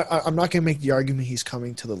 listen, I'm not going to make the argument he's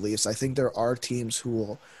coming to the Leafs. I think there are teams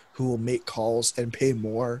who will make calls and pay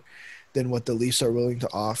more than what the Leafs are willing to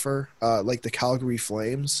offer, like the Calgary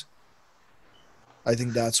Flames. I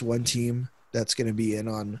think that's one team that's going to be in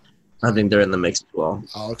on I think they're in the mix as well.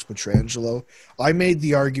 Alex Pietrangelo. I made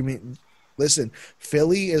the argument. Listen,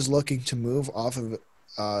 Philly is looking to move off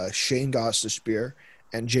of Shane Gostisbehere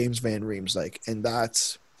and James Van Riemsdyk, and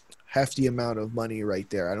that's hefty amount of money right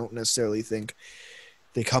there. I don't necessarily think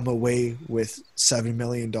they come away with $7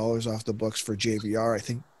 million off the books for JVR. I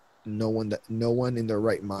think no one in their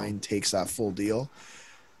right mind takes that full deal.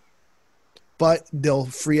 But they'll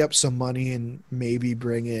free up some money and maybe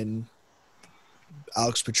bring in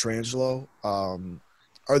Alex Pietrangelo.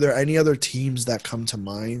 Are there any other teams that come to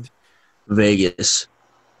mind? Vegas.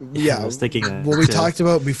 Yeah, I was thinking that what we too. talked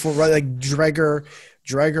about before, right? Like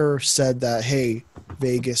Dreger said that, hey,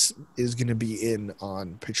 Vegas is going to be in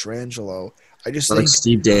on Pietrangelo. I just Like think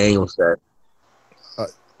Steve Dangle said.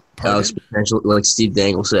 Alex pardon? Pietrangelo, like Steve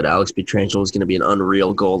Dangle said, Alex Pietrangelo is going to be an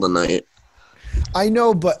unreal Golden Knight. I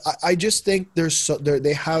know, but I just think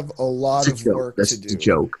they have a lot That's of a joke. work That's to do. a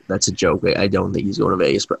joke. That's a joke. I don't think he's going to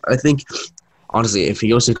Vegas, but I think honestly, if he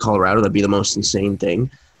goes to Colorado, that'd be the most insane thing.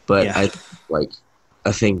 But Yeah.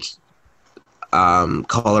 I think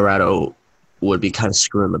Colorado would be kind of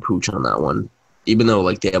screwing the pooch on that one, even though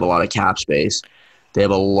like they have a lot of cap space. They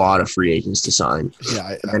have a lot of free agents to sign. Yeah,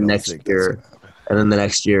 I then don't next think year- that's gonna happen. And then the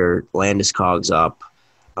next year, Landeskog's up.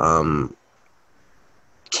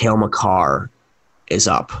 Cale Makar is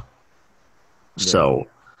up. So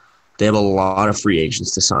they have a lot of free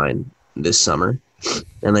agents to sign this summer.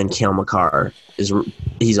 And then Cale Makar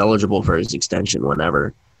he's eligible for his extension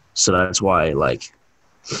whenever. So that's why like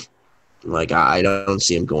I don't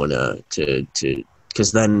see him going to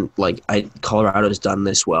because then Colorado's done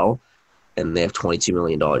this well and they have $22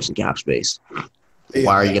 million in cap space.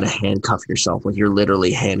 Why are you going to handcuff yourself? Like, you're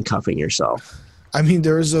literally handcuffing yourself. I mean,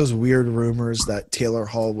 there was those weird rumors that Taylor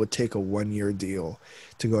Hall would take a 1-year deal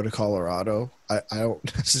to go to Colorado. I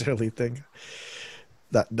don't necessarily think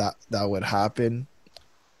that would happen.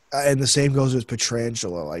 And the same goes with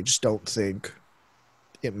Pietrangelo. I just don't think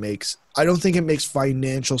it makes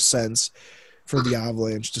financial sense for the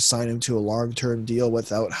Avalanche to sign him to a long-term deal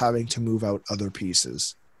without having to move out other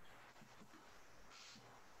pieces.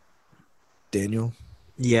 Daniel?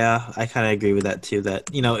 Yeah, I kind of agree with that too. That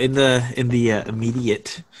in the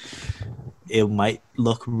immediate, it might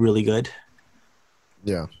look really good.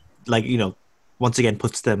 Yeah. Like once again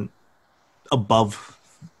puts them above.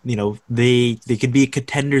 They could be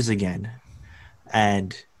contenders again,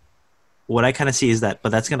 and what I kind of see is that, but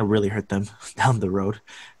that's gonna really hurt them down the road,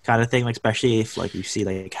 kind of thing. Like especially if like you see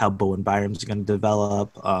like how Bowen Byram's gonna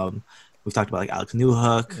develop. We've talked about like Alex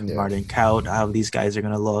Newhook, Yeah. Martin Kaut, how these guys are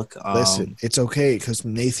gonna look. Listen, it's okay because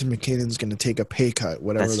Nathan McKinnon's going to take a pay cut,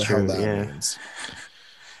 whatever That's the true, hell that yeah. means.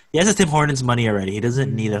 He has Tim Hortons money already. He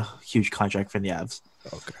doesn't need a huge contract from the Avs.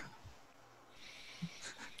 Okay.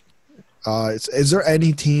 Is there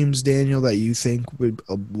any teams, Daniel, that you think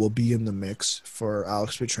will be in the mix for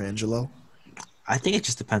Alex Pietrangelo? I think it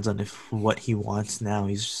just depends on what he wants now.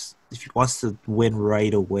 If he wants to win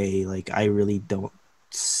right away, like I really don't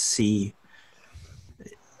see.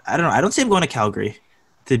 I don't know. I don't see him going to Calgary,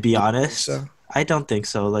 to be honest. so? I don't think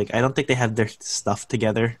so. Like I don't think they have their stuff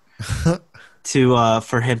together to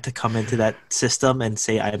for him to come into that system and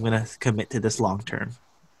say I'm going to commit to this long term.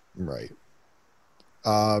 Right.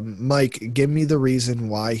 Mike, give me the reason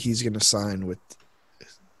why he's going to sign with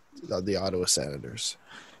the Ottawa Senators.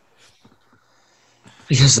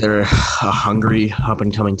 Because they're a hungry,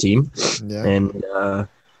 up-and-coming team. Yeah. And,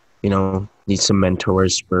 need some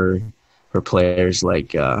mentors for players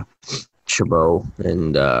like Chabot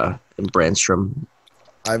and Brandstrom.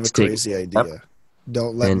 I have a to take- crazy idea.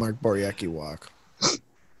 Don't let And- Mark Boriecki walk.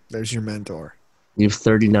 There's your mentor. You have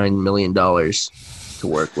 $39 million to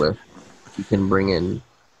work with. You can bring in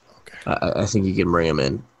Okay. I think you can bring him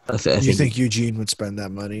in. You think Eugene would spend that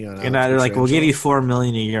money on? And they're like, we'll give you $4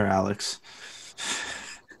 million a year, Alex.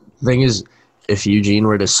 Thing is, if Eugene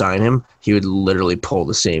were to sign him, he would literally pull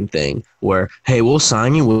the same thing. Where, hey, we'll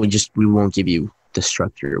sign you. We won't give you the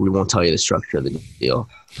structure. We won't tell you the structure of the deal.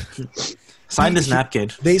 Sign this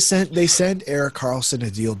napkin. They sent Erik Karlsson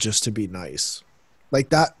a deal just to be nice. Like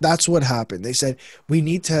that's what happened. They said we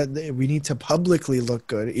need to publicly look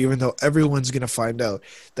good, even though everyone's gonna find out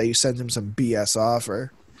that you sent him some BS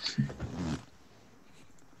offer.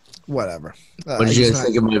 Whatever. What did you guys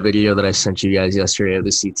think of my video that I sent you guys yesterday of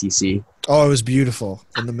the CTC? Oh, it was beautiful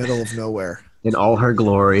in the middle of nowhere. In all her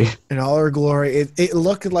glory. In all her glory. It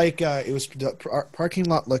looked like it was the parking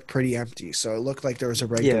lot looked pretty empty, so it looked like there was a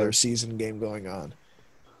regular season game going on.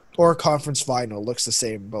 Or a conference final. Looks the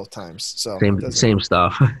same both times. So same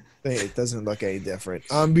stuff. It doesn't look any different.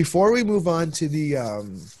 Before we move on to the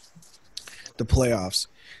playoffs,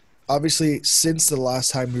 obviously since the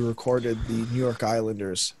last time we recorded, the New York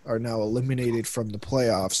Islanders are now eliminated from the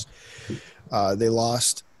playoffs. They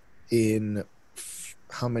lost in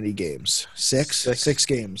how many games? Six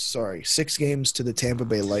games. Sorry, 6 games to the Tampa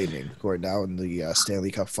Bay Lightning, who are now in the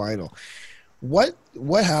Stanley Cup final. What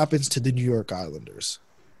happens to the New York Islanders?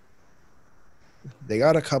 They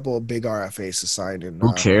got a couple of big RFAs assigned.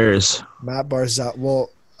 Who cares? Matt Barzal. Well,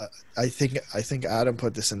 I think Adam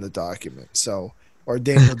put this in the document. So, or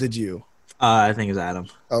Daniel, did you? I think it's Adam.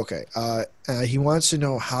 Okay. He wants to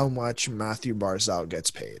know how much Matthew Barzal gets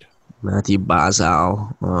paid. Matthew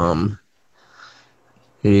Barzal.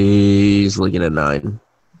 He's looking at 9.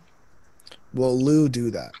 Will Lou do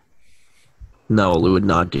that? No, Lou would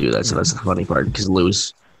not do that. So that's the funny part because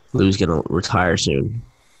Lou's gonna retire soon.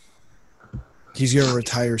 He's gonna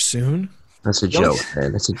retire soon? That's a joke,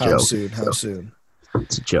 man. That's a joke. How soon?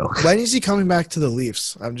 It's a joke. When is he coming back to the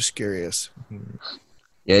Leafs? I'm just curious.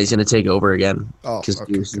 Yeah, he's gonna take over again. Oh, because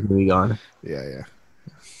okay. Lou's gonna be gone. Yeah.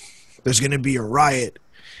 There's gonna be a riot,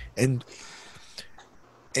 and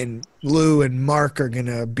Lou and Mark are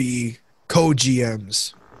gonna be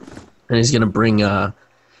co-GMs. And he's gonna bring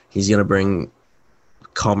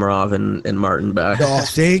Komarov and Martin back. Oh,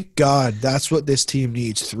 thank God. That's what this team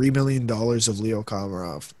needs. $3 million of Leo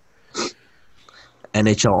Komarov.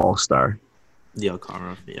 NHL All-Star. Leo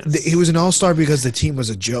Komarov, yes. He was an all-star because the team was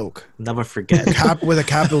a joke. Never forget. With a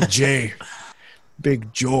capital J.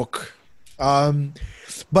 Big joke. But I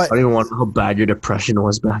don't even want to know how bad your depression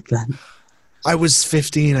was back then. I was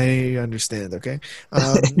 15. I understand, okay?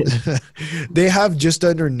 They have just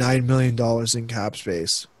under $9 million in cap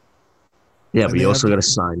space. Yeah, but you also got to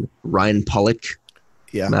sign Ryan Pulock,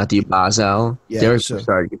 Matthew Barzal. Derek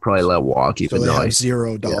Brassard, you probably let walk. So they have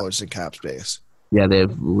 $0 in cap space. Yeah, they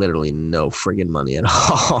have literally no friggin' money at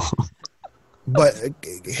all. But,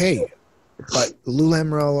 hey, Lou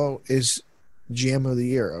Lamoriello is GM of the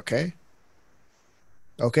year, okay?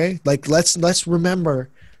 Okay? Like, let's remember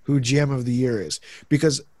who GM of the year is.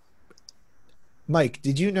 Because, Mike,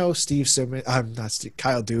 did you know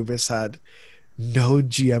Kyle Dubas had no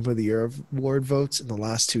GM of the Year award votes in the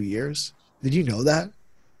last 2 years? Did you know that?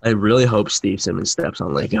 I really hope Steve Simmons steps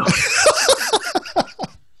on Lego.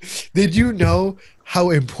 Did you know how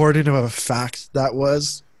important of a fact that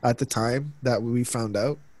was at the time that we found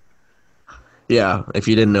out? Yeah, if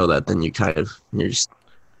you didn't know that, then you're just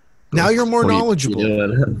now you're more knowledgeable. What are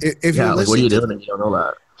you doing if you don't know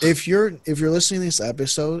that? If you're listening to this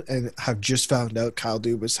episode and have just found out Kyle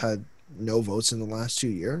Dubas had no votes in the last 2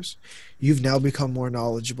 years, you've now become more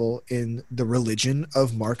knowledgeable in the religion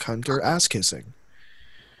of Mark Hunter ass kissing.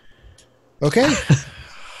 Okay.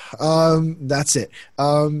 That's it.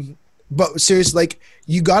 But seriously, like,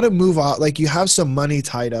 you got to move on. Like, you have some money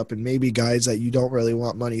tied up and maybe guys that you don't really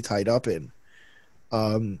want money tied up in.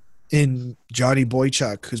 In Johnny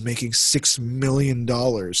Boychuk, who's making $6 million.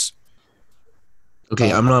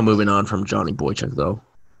 Okay, I'm not moving on from Johnny Boychuk, though.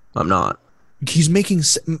 I'm not. He's making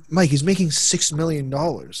 $6 million.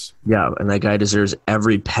 Yeah, and that guy deserves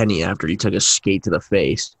every penny after he took a skate to the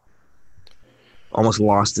face. Almost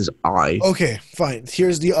lost his eye. Okay, fine.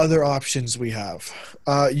 Here's the other options we have.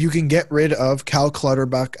 You can get rid of Cal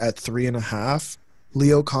Clutterbuck at 3.5,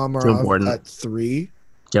 Leo Komarov at 3.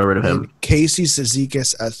 Get rid of him. And Casey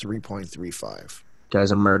Cizikas at 3.35.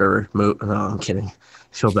 Guy's a murderer. No, I'm kidding. I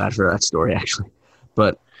feel bad for that story, actually.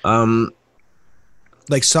 But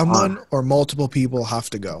like, someone or multiple people have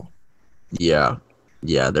to go. Yeah,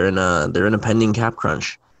 they're in a pending cap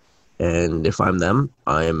crunch, and if I'm them,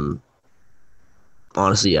 I'm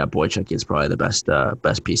honestly, Boychuk is probably the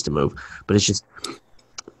best piece to move. But it's just,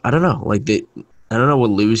 I don't know. Like, I don't know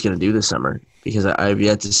what Lou's gonna do this summer because I've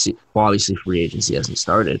yet to see. Well, obviously, free agency hasn't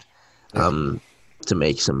started to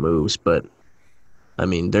make some moves, but I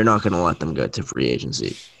mean, they're not going to let them go to free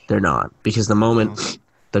agency. They're not, because the moment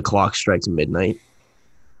the clock strikes midnight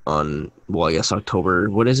on, well, I guess October.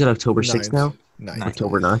 What is it? October 6th now. Ninth.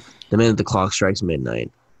 October 9th. The minute the clock strikes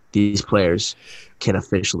midnight, these players can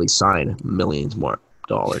officially sign millions more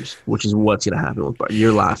dollars, which is what's going to happen with Bart.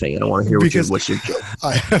 You're laughing. I don't want to hear what's your joke.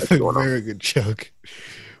 I have a going on? very good joke.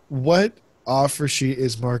 What offer sheet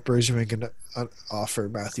is Mark Bergevin going to offer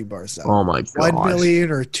Matthew Barzal? Oh my god. 1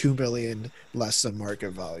 million or 2 million less than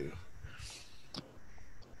market value?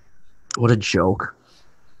 What a joke.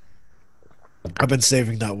 I've been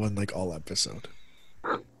saving that one like all episode.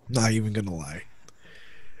 Not even gonna lie.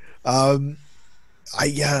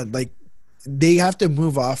 Like they have to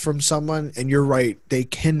move off from someone, and you're right. They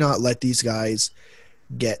cannot let these guys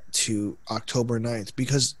get to October 9th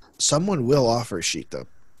because someone will offer sheet them.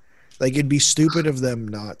 Like it'd be stupid of them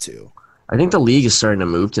not to. I think the league is starting to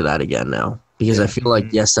move to that again now because I feel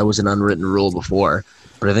like, yes, that was an unwritten rule before,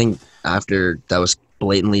 but I think after that was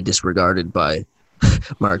blatantly disregarded by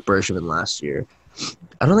Mark Bergevin last year,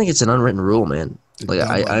 I don't think it's an unwritten rule, man. Like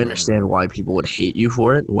I understand why people would hate you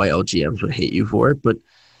for it, why LGMs would hate you for it, but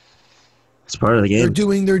it's part of the game. They're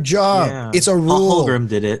doing their job. Yeah. It's a rule. Paul Holmgren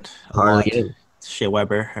did it. Part of the game. Shea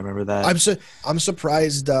Weber, I remember that. I'm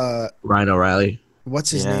surprised. Ryan O'Reilly,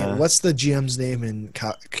 What's his name? What's the GM's name in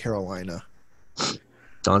Carolina?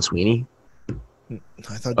 Don Sweeney. I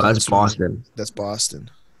thought That's Boston. That's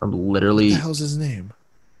Boston. I'm literally. What the hell's his name?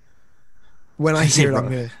 When I hear it,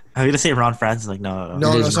 I'm gonna say Ron Francis. Like no,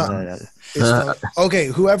 it's not. Okay,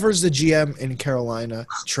 whoever's the GM in Carolina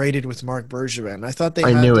traded with Mark Bergevin. I thought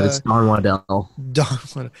I knew it. It's Don Waddell.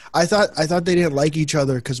 I thought they didn't like each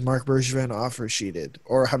other because Mark Bergevin offer sheeted,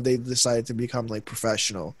 or have they decided to become like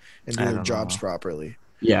professional and do their jobs properly?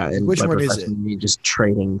 Yeah, and which one is it? Just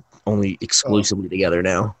trading only exclusively together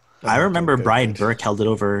now. I remember Brian Burke held it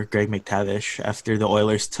over Greg McTavish after the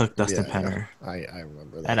Oilers took Dustin Penner. Yeah. I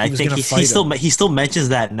remember that. And I think he still mentions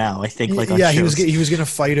that now. I think on shows. he was gonna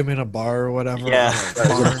fight him in a bar or whatever. Yeah, he was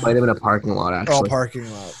gonna fight him in a parking lot. Actually, parking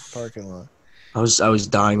lot. I was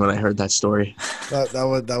dying when I heard that story.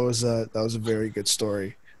 That was a very good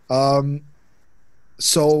story.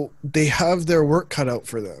 So they have their work cut out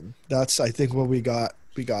for them. That's I think what we got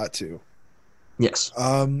to. Yes.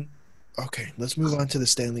 Okay, let's move on to the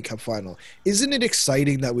Stanley Cup final. Isn't it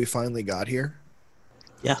exciting that we finally got here?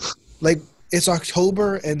 Yeah. Like, it's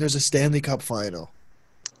October and there's a Stanley Cup final.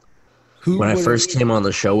 When I first came on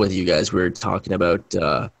the show with you guys, we were talking about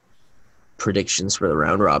predictions for the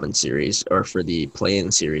round-robin series or for the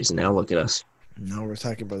play-in series, and now look at us. No, we're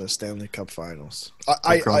talking about the Stanley Cup finals.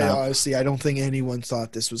 I honestly, I don't think anyone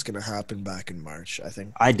thought this was going to happen back in March.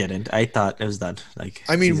 I didn't. I thought it was done.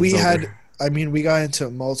 We got into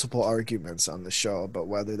multiple arguments on the show about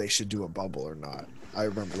whether they should do a bubble or not. I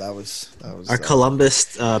remember that was our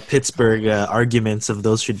Columbus, Pittsburgh arguments of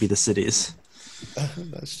those should be the cities.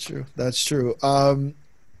 That's true. Game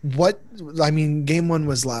 1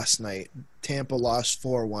 was last night. Tampa lost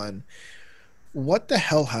 4-1. What the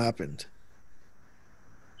hell happened?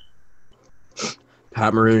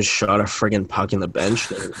 Pat Maroon shot a friggin' puck in the bench.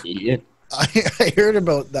 They're an idiot. I heard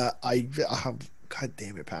about that. God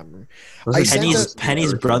damn it, Pat Maroon.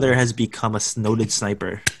 Penny's brother has become a noted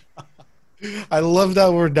sniper. I love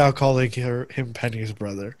that we're now calling him Penny's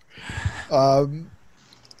brother.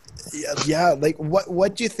 Yeah. Like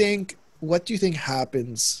what do you think? What do you think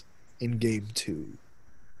happens in Game 2?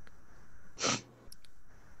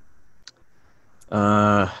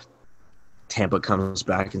 Tampa comes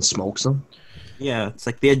back and smokes them. Yeah, it's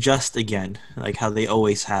like they adjust again, like how they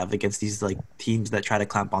always have against these like teams that try to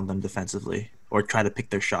clamp on them defensively or try to pick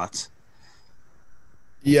their shots.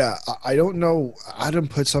 Yeah, I don't know. Adam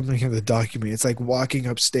put something in the document. It's like walking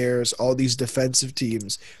upstairs, all these defensive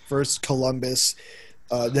teams. First Columbus,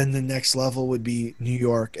 then the next level would be New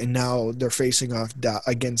York, and now they're facing off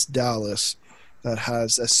against Dallas that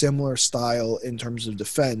has a similar style in terms of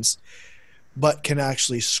defense, but can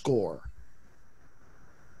actually score.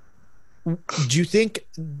 Do you think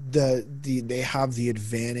they have the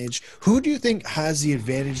advantage? Who do you think has the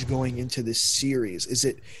advantage going into this series? Is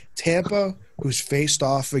it Tampa, who's faced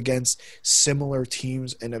off against similar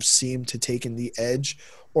teams and have seemed to taken the edge,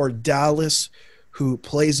 or Dallas, who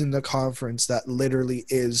plays in the conference that literally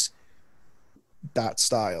is that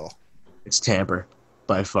style? It's Tampa.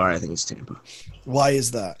 By far, I think it's Tampa. Why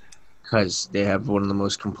is that? Because they have one of the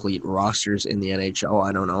most complete rosters in the NHL.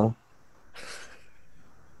 I don't know.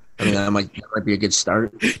 I mean, that might be a good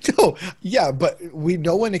start. No, yeah, but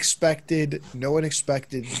no one expected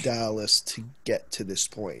Dallas to get to this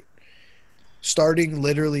point. Starting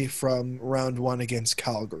literally from round 1 against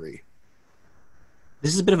Calgary.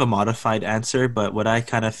 This is a bit of a modified answer, but what I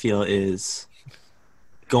kind of feel is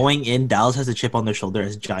going in, Dallas has a chip on their shoulder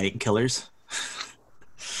as giant killers.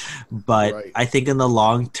 But Right. I think in the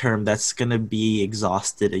long term, that's going to be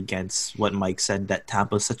exhausted against what Mike said, that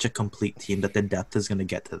Tampa's such a complete team that the depth is going to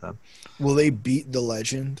get to them. Will they beat the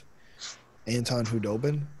legend, Anton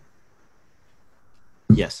Hudobin?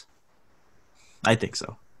 Yes. I think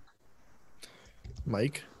so.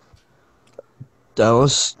 Mike?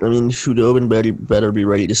 Dallas, I mean, Hudobin better be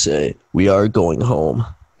ready to say, we are going home.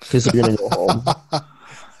 Because they're going to go home.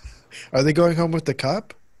 Are they going home with the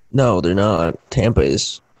cup? No, they're not. Tampa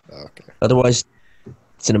is. Okay. Otherwise,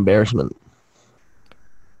 it's an embarrassment.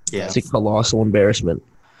 Yeah. It's a colossal embarrassment.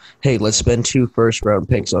 Hey, let's spend 2 first-round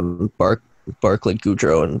picks on Barclay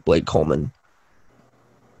Goodrow and Blake Coleman.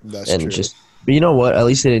 That's And true. but you know what? At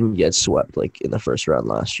least they didn't get swept like in the first round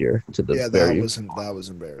last year. To the Yeah, very, that was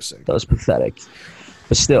embarrassing. that was pathetic.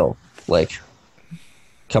 But still, like,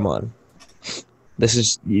 come on. This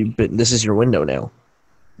is your window now.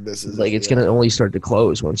 This is Like, it's gonna only start to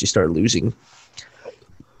close once you start losing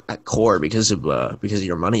at core because of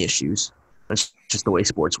your money issues. That's just the way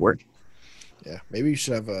sports work. Yeah, maybe you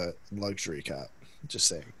should have a luxury cap. Just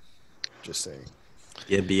saying.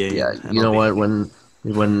 The NBA. Yeah, and you know MLB. what?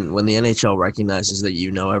 When the NHL recognizes that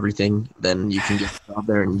you know everything, then you can get out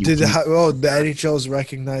there and you Did the can, NHL's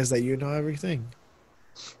recognize that you know everything?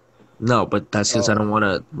 no, but that's because I don't want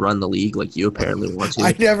to run the league like you apparently want to.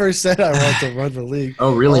 I never said I want to run the league.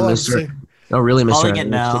 Oh, really, All I'm Mister? saying- Oh, really, Mister? Calling it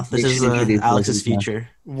now. This is Alex's future.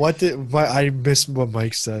 I missed what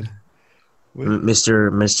Mike said.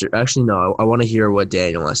 Mister. Actually, no. I want to hear what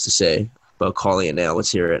Daniel has to say about calling it now.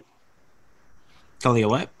 Let's hear it. Calling it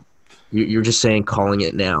what? You're just saying calling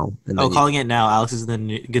it now. And Oh, then calling it now. Alex is going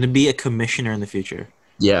to be a commissioner in the future.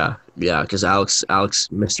 yeah, because Alex,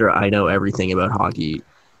 Mister, I know everything about hockey.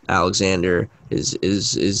 Alexander is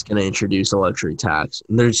going to introduce a luxury tax.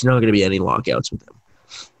 And there's not going to be any lockouts with him.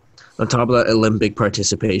 On top of that, Olympic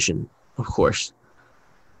participation, of course.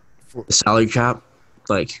 The salary cap,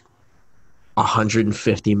 like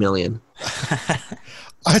 150 million.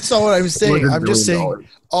 That's not what I'm saying. I'm just $200 saying. million.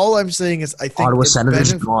 All I'm saying is I think Ottawa it's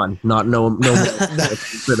Senators gone. Not no.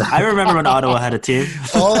 For that. I remember when Ottawa had a team.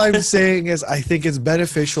 All I'm saying is I think it's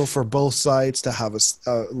beneficial for both sides to have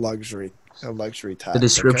a luxury tax. The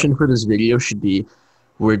description for this video should be: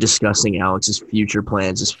 we're discussing Alex's future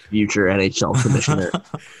plans as future NHL commissioner.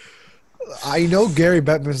 I know Gary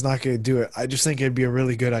Bettman's not going to do it. I just think it'd be a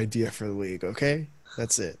really good idea for the league. Okay,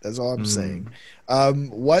 that's it. That's all I'm saying.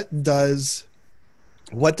 What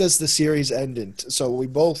does the series end in? So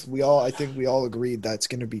I think we all agreed that's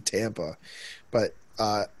going to be Tampa, but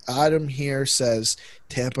Adam here says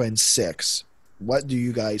Tampa in 6. What do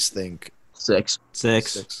you guys think? 6.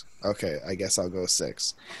 6. Okay, I guess I'll go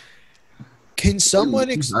 6. Can someone?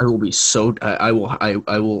 I will be so. I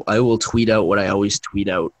will tweet out what I always tweet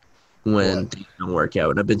out when things don't work out.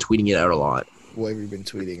 And I've been tweeting it out a lot. What have you been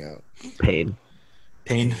tweeting out? Pain.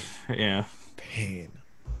 Yeah. Pain.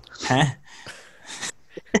 Huh?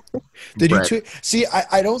 Did you Brett. tweet? See,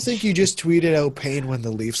 I don't think you just tweeted out pain when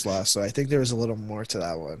the Leafs lost. So I think there was a little more to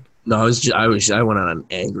that one. No, I went on an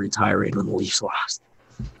angry tirade when the Leafs lost.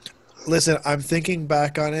 Listen, I'm thinking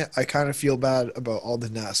back on it. I kind of feel bad about all the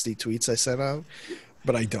nasty tweets I sent out,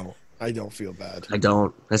 but I don't. I don't feel bad. I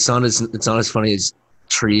don't. It's not as funny as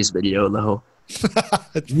Tree's video though.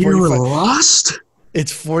 It's You 45 lost?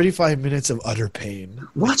 it's 45 minutes of utter pain.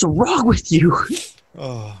 What's wrong with you?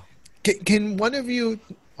 Oh. Can one of you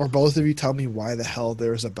or both of you tell me why the hell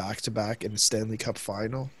there was a back-to-back in the Stanley Cup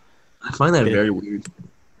final? I find that Yeah. very weird.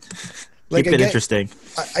 Like, Keep it interesting.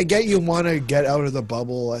 I get you want to get out of the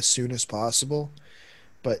bubble as soon as possible,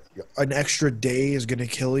 but an extra day is going to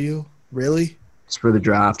kill you? Really? It's for the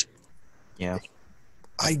draft. Yeah.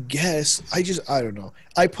 I guess. I don't know.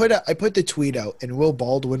 I put the tweet out, and Will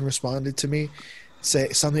Baldwin responded to me, say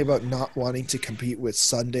something about not wanting to compete with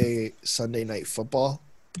Sunday night football.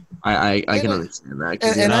 I And can I- understand that.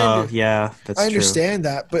 'cause and I- Yeah, that's I true. understand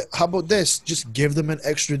that, but how about this? Just give them an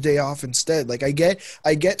extra day off instead. Like I get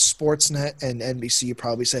Sportsnet and NBC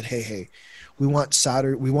probably said, "Hey, we want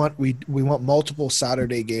we want multiple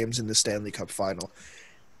Saturday games in the Stanley Cup final."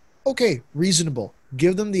 Okay, reasonable.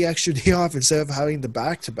 Give them the extra day off instead of having the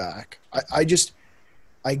back-to-back. I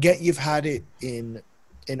get you've had it in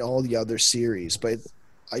all the other series, but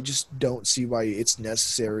I just don't see why it's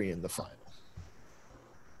necessary in the final.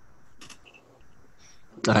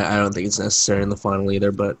 I don't think it's necessary in the final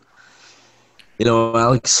either, but you know,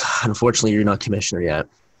 Alex, unfortunately you're not commissioner yet.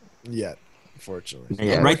 Yet. unfortunately.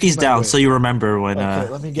 Yeah, I'm write working these my down way. so you remember when, Okay,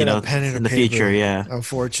 let me get a pen and in a the paper. future. Yeah.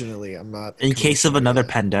 Unfortunately, I'm not. In case of commissioner another yet.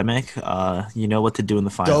 pandemic, you know what to do in the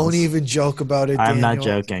finals. Don't even joke about it, I'm Daniel. not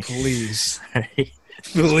joking. Please,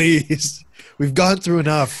 please. We've gone through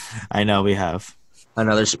enough. I know we have.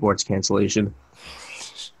 Another sports cancellation.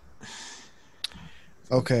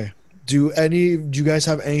 Okay. Do you guys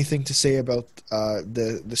have anything to say about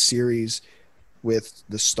the series with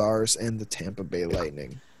the Stars and the Tampa Bay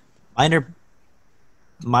Lightning? Minor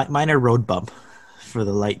road bump for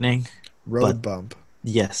the Lightning. Road But- bump.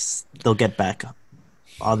 Yes, they'll get back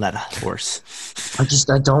on that horse.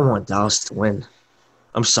 I don't want Dallas to win.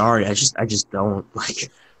 I'm sorry. I just don't like.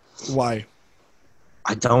 Why?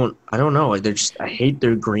 I don't know. Like I hate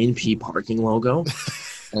their green pea parking logo.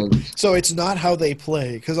 And So it's not how they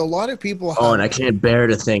play because a lot of people. oh, and I can't bear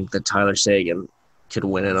to think that Tyler Sagan could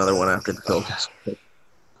win another one after the Phil Kessel pick.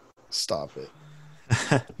 Stop it.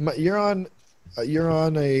 You're on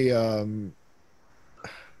a.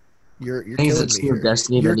 You're Things killing that me seem here.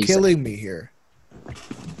 destiny You're that he's- killing me here.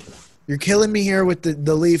 You're killing me here with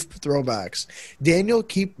the Leaf throwbacks. Daniel,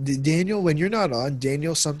 when you're not on,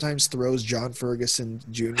 Daniel sometimes throws John Ferguson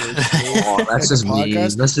Jr. to me Oh, at that's the just me.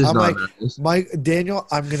 podcast. This is I'm not like, nice. Daniel,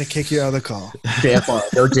 I'm gonna kick you out of the call. JFR.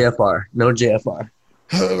 No JFR. No JFR.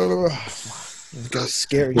 Got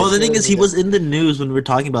scared. Well, the thing is, he was in the news when we were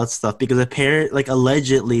talking about stuff because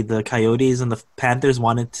allegedly the Coyotes and the Panthers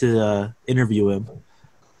wanted to interview him.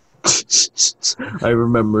 I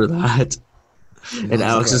remember that. And Not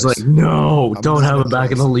Alex is impressed. like, no, I'm don't not have him back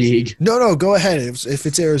in the impressed. league. No, go ahead. If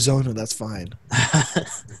it's Arizona, that's fine.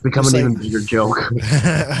 It's become Just an like- even bigger joke.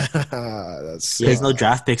 That's He has no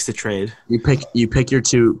draft picks to trade. You pick your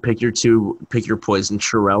poison,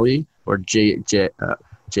 Chiarelli or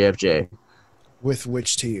JFJ, With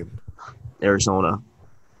which team? Arizona.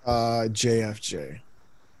 JFJ.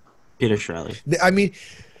 Peter Chiarelli. I mean,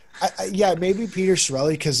 yeah, maybe Peter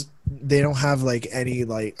Chiarelli because they don't have any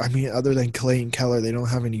other than Clayton Keller, they don't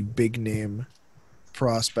have any big name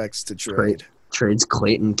prospects to trade. Trades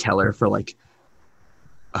Clayton Keller for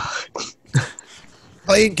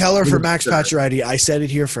Clayton Keller for Max Pacioretty. I said it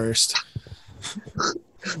here first.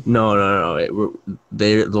 No.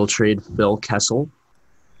 They'll trade Phil Kessel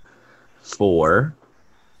for,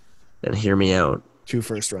 and hear me out, 2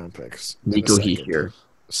 first-round picks. and a Nico second. Hischier.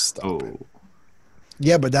 Stop it.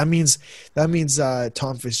 Yeah, but that means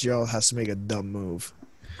Tom Fitzgerald has to make a dumb move.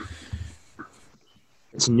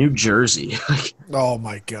 It's New Jersey. Oh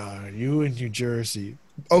my God, you in New Jersey.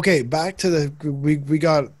 Okay, back to we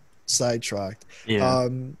got sidetracked. Yeah.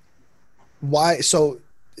 Why? So,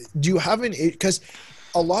 do you have because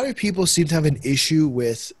a lot of people seem to have an issue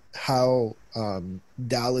with how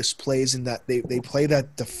Dallas plays in that they play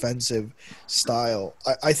that defensive style.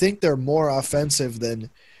 I think they're more offensive than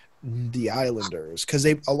the Islanders because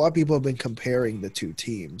a lot of people have been comparing the two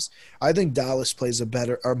teams. I think Dallas plays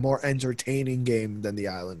a more entertaining game than the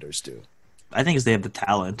Islanders do. I think they have the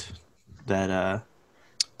talent that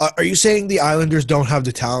Are you saying the Islanders don't have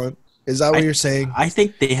the talent? Is that what you're saying? I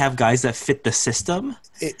think they have guys that fit the system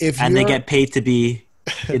and they get paid to be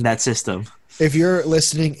in that system. If you're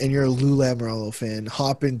listening and you're a Lou Lamoriello fan,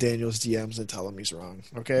 hop in Daniel's DMs and tell him he's wrong.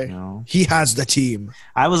 Okay, No. he has the team.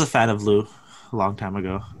 I was a fan of Lou a long time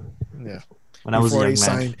ago Yeah, when I was a Before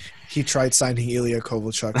young man. he tried signing Ilya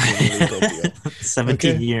Kovalchuk for a really good deal.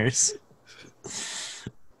 17 Okay. years.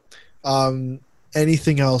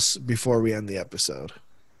 Anything else before we end the episode?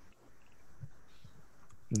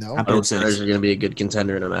 No. I'm- Ottawa Senators are going to be a good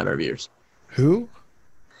contender in a matter of years. Who?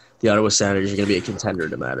 The Ottawa Senators are going to be a contender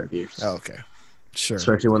in a matter of years. Oh, okay, sure.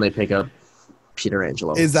 Especially when they pick up Peter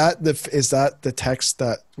Angelo. Is that the text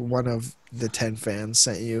that one of the 10 fans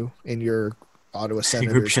sent you in your Ottawa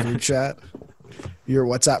Senators chat. group chat? Your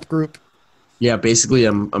WhatsApp group? Yeah, basically,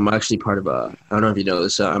 I'm actually part of I don't know if you know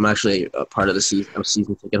this. I'm actually a part of the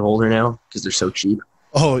season ticket holder now because they're so cheap.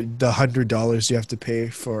 Oh, the $100 you have to pay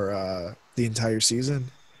for the entire season.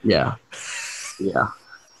 Yeah. Yeah.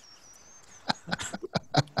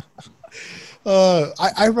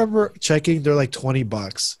 I remember checking. They're like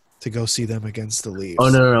 $20 to go see them against the Leafs. Oh,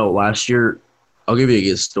 no. Last year, I'll give you a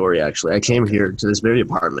good story, actually. I came here to this very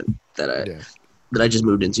apartment that I just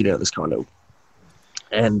moved into now, this condo.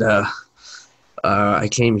 And I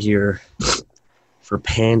came here for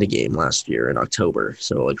Panda Game last year in October.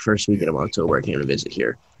 So, like, first weekend of October, I came to visit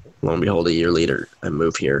here. Lo and behold, a year later, I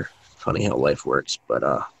moved here. Funny how life works. But,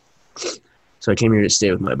 so I came here to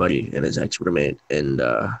stay with my buddy and his ex-roommate. And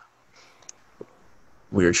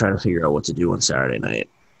we were trying to figure out what to do on Saturday night.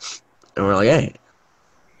 And we're like, hey,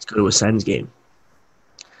 let's go to a Sens game.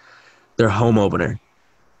 Their home opener.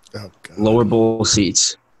 Oh, God. Lower bowl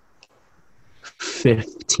seats.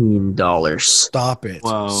 $15. Stop it.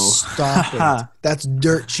 Whoa. Stop it. That's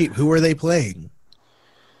dirt cheap. Who are they playing?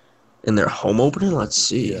 In their home opener, let's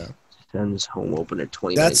see. Yeah. Sens home opener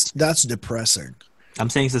 20. That's depressing. I'm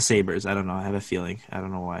saying it's the Sabres. I don't know. I have a feeling. I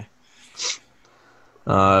don't know why.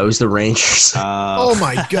 It was the Rangers. Oh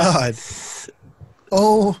my god.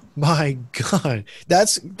 Oh my god.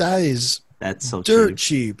 That is That's so dirt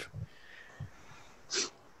cheap. cheap.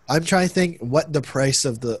 I'm trying to think what the price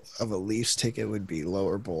of a Leafs ticket would be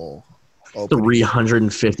lower bowl. Opening.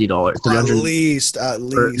 $350. At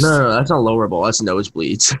least. No, that's not lower bowl. That's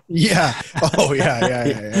nosebleeds. Yeah. Oh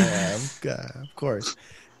yeah. Of course.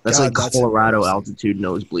 That's God, like that's Colorado embarrassing. altitude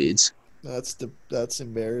nosebleeds. That's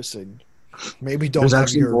embarrassing. Maybe don't There's have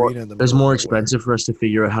actually your more. arena in the There's middle more of nowhere. expensive for us to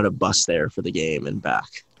figure out how to bus there for the game and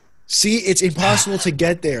back. See, it's impossible to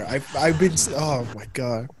get there. I've been. Oh my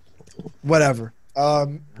god. Whatever.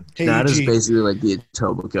 Hey, That is Eugene. basically like the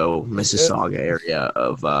Etobicoke, Mississauga area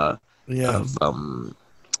of Yeah. of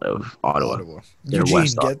Ottawa. They're Eugene,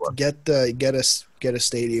 West get Ottawa. get a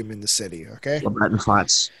stadium in the city, okay? Breton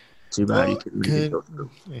Flats. Too bad you couldn't make it go through.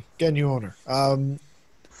 Get a new owner.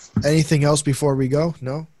 Anything else before we go?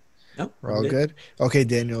 No, Nope. we're all good. Okay,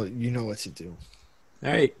 Daniel, you know what to do.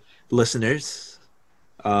 All right, listeners.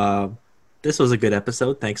 This was a good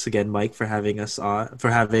episode. Thanks again, Mike, for having us on. For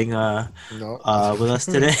having No. with us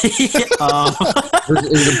today. It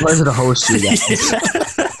was a pleasure to host you guys.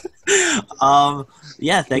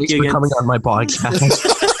 Yeah, thank Thanks you for again. coming on my podcast.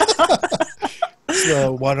 It's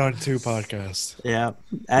the 1-on-2 podcast. Yeah,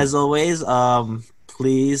 as always,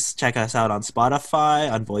 please check us out on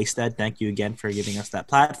Spotify, on VoiceDead. Thank you again for giving us that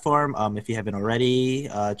platform. If you haven't already,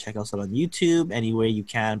 check us out on YouTube. Anywhere you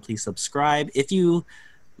can, please subscribe. If you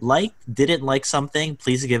didn't like something,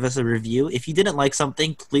 please give us a review. If you didn't like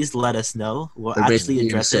something, please let us know. We'll They actually basically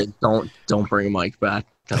address said, it. Don't bring Mike back.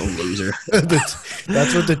 That loser.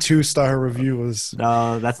 That's what the 2-star review was.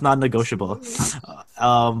 No, that's not negotiable.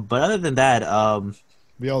 But other than that,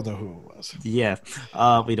 We all know who it was. yeah,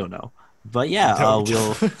 we don't know. But yeah, Don't.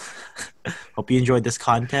 we'll hope you enjoyed this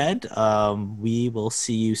content. We will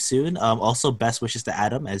see you soon. Also, best wishes to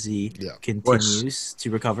Adam as he Yeah, continues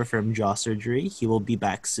to recover from jaw surgery. He will be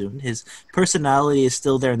back soon. His personality is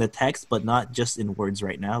still there in the text, but not just in words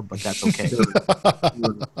right now. But that's okay.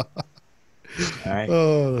 All right.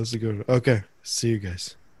 Oh, that's a good one. Okay, see you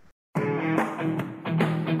guys.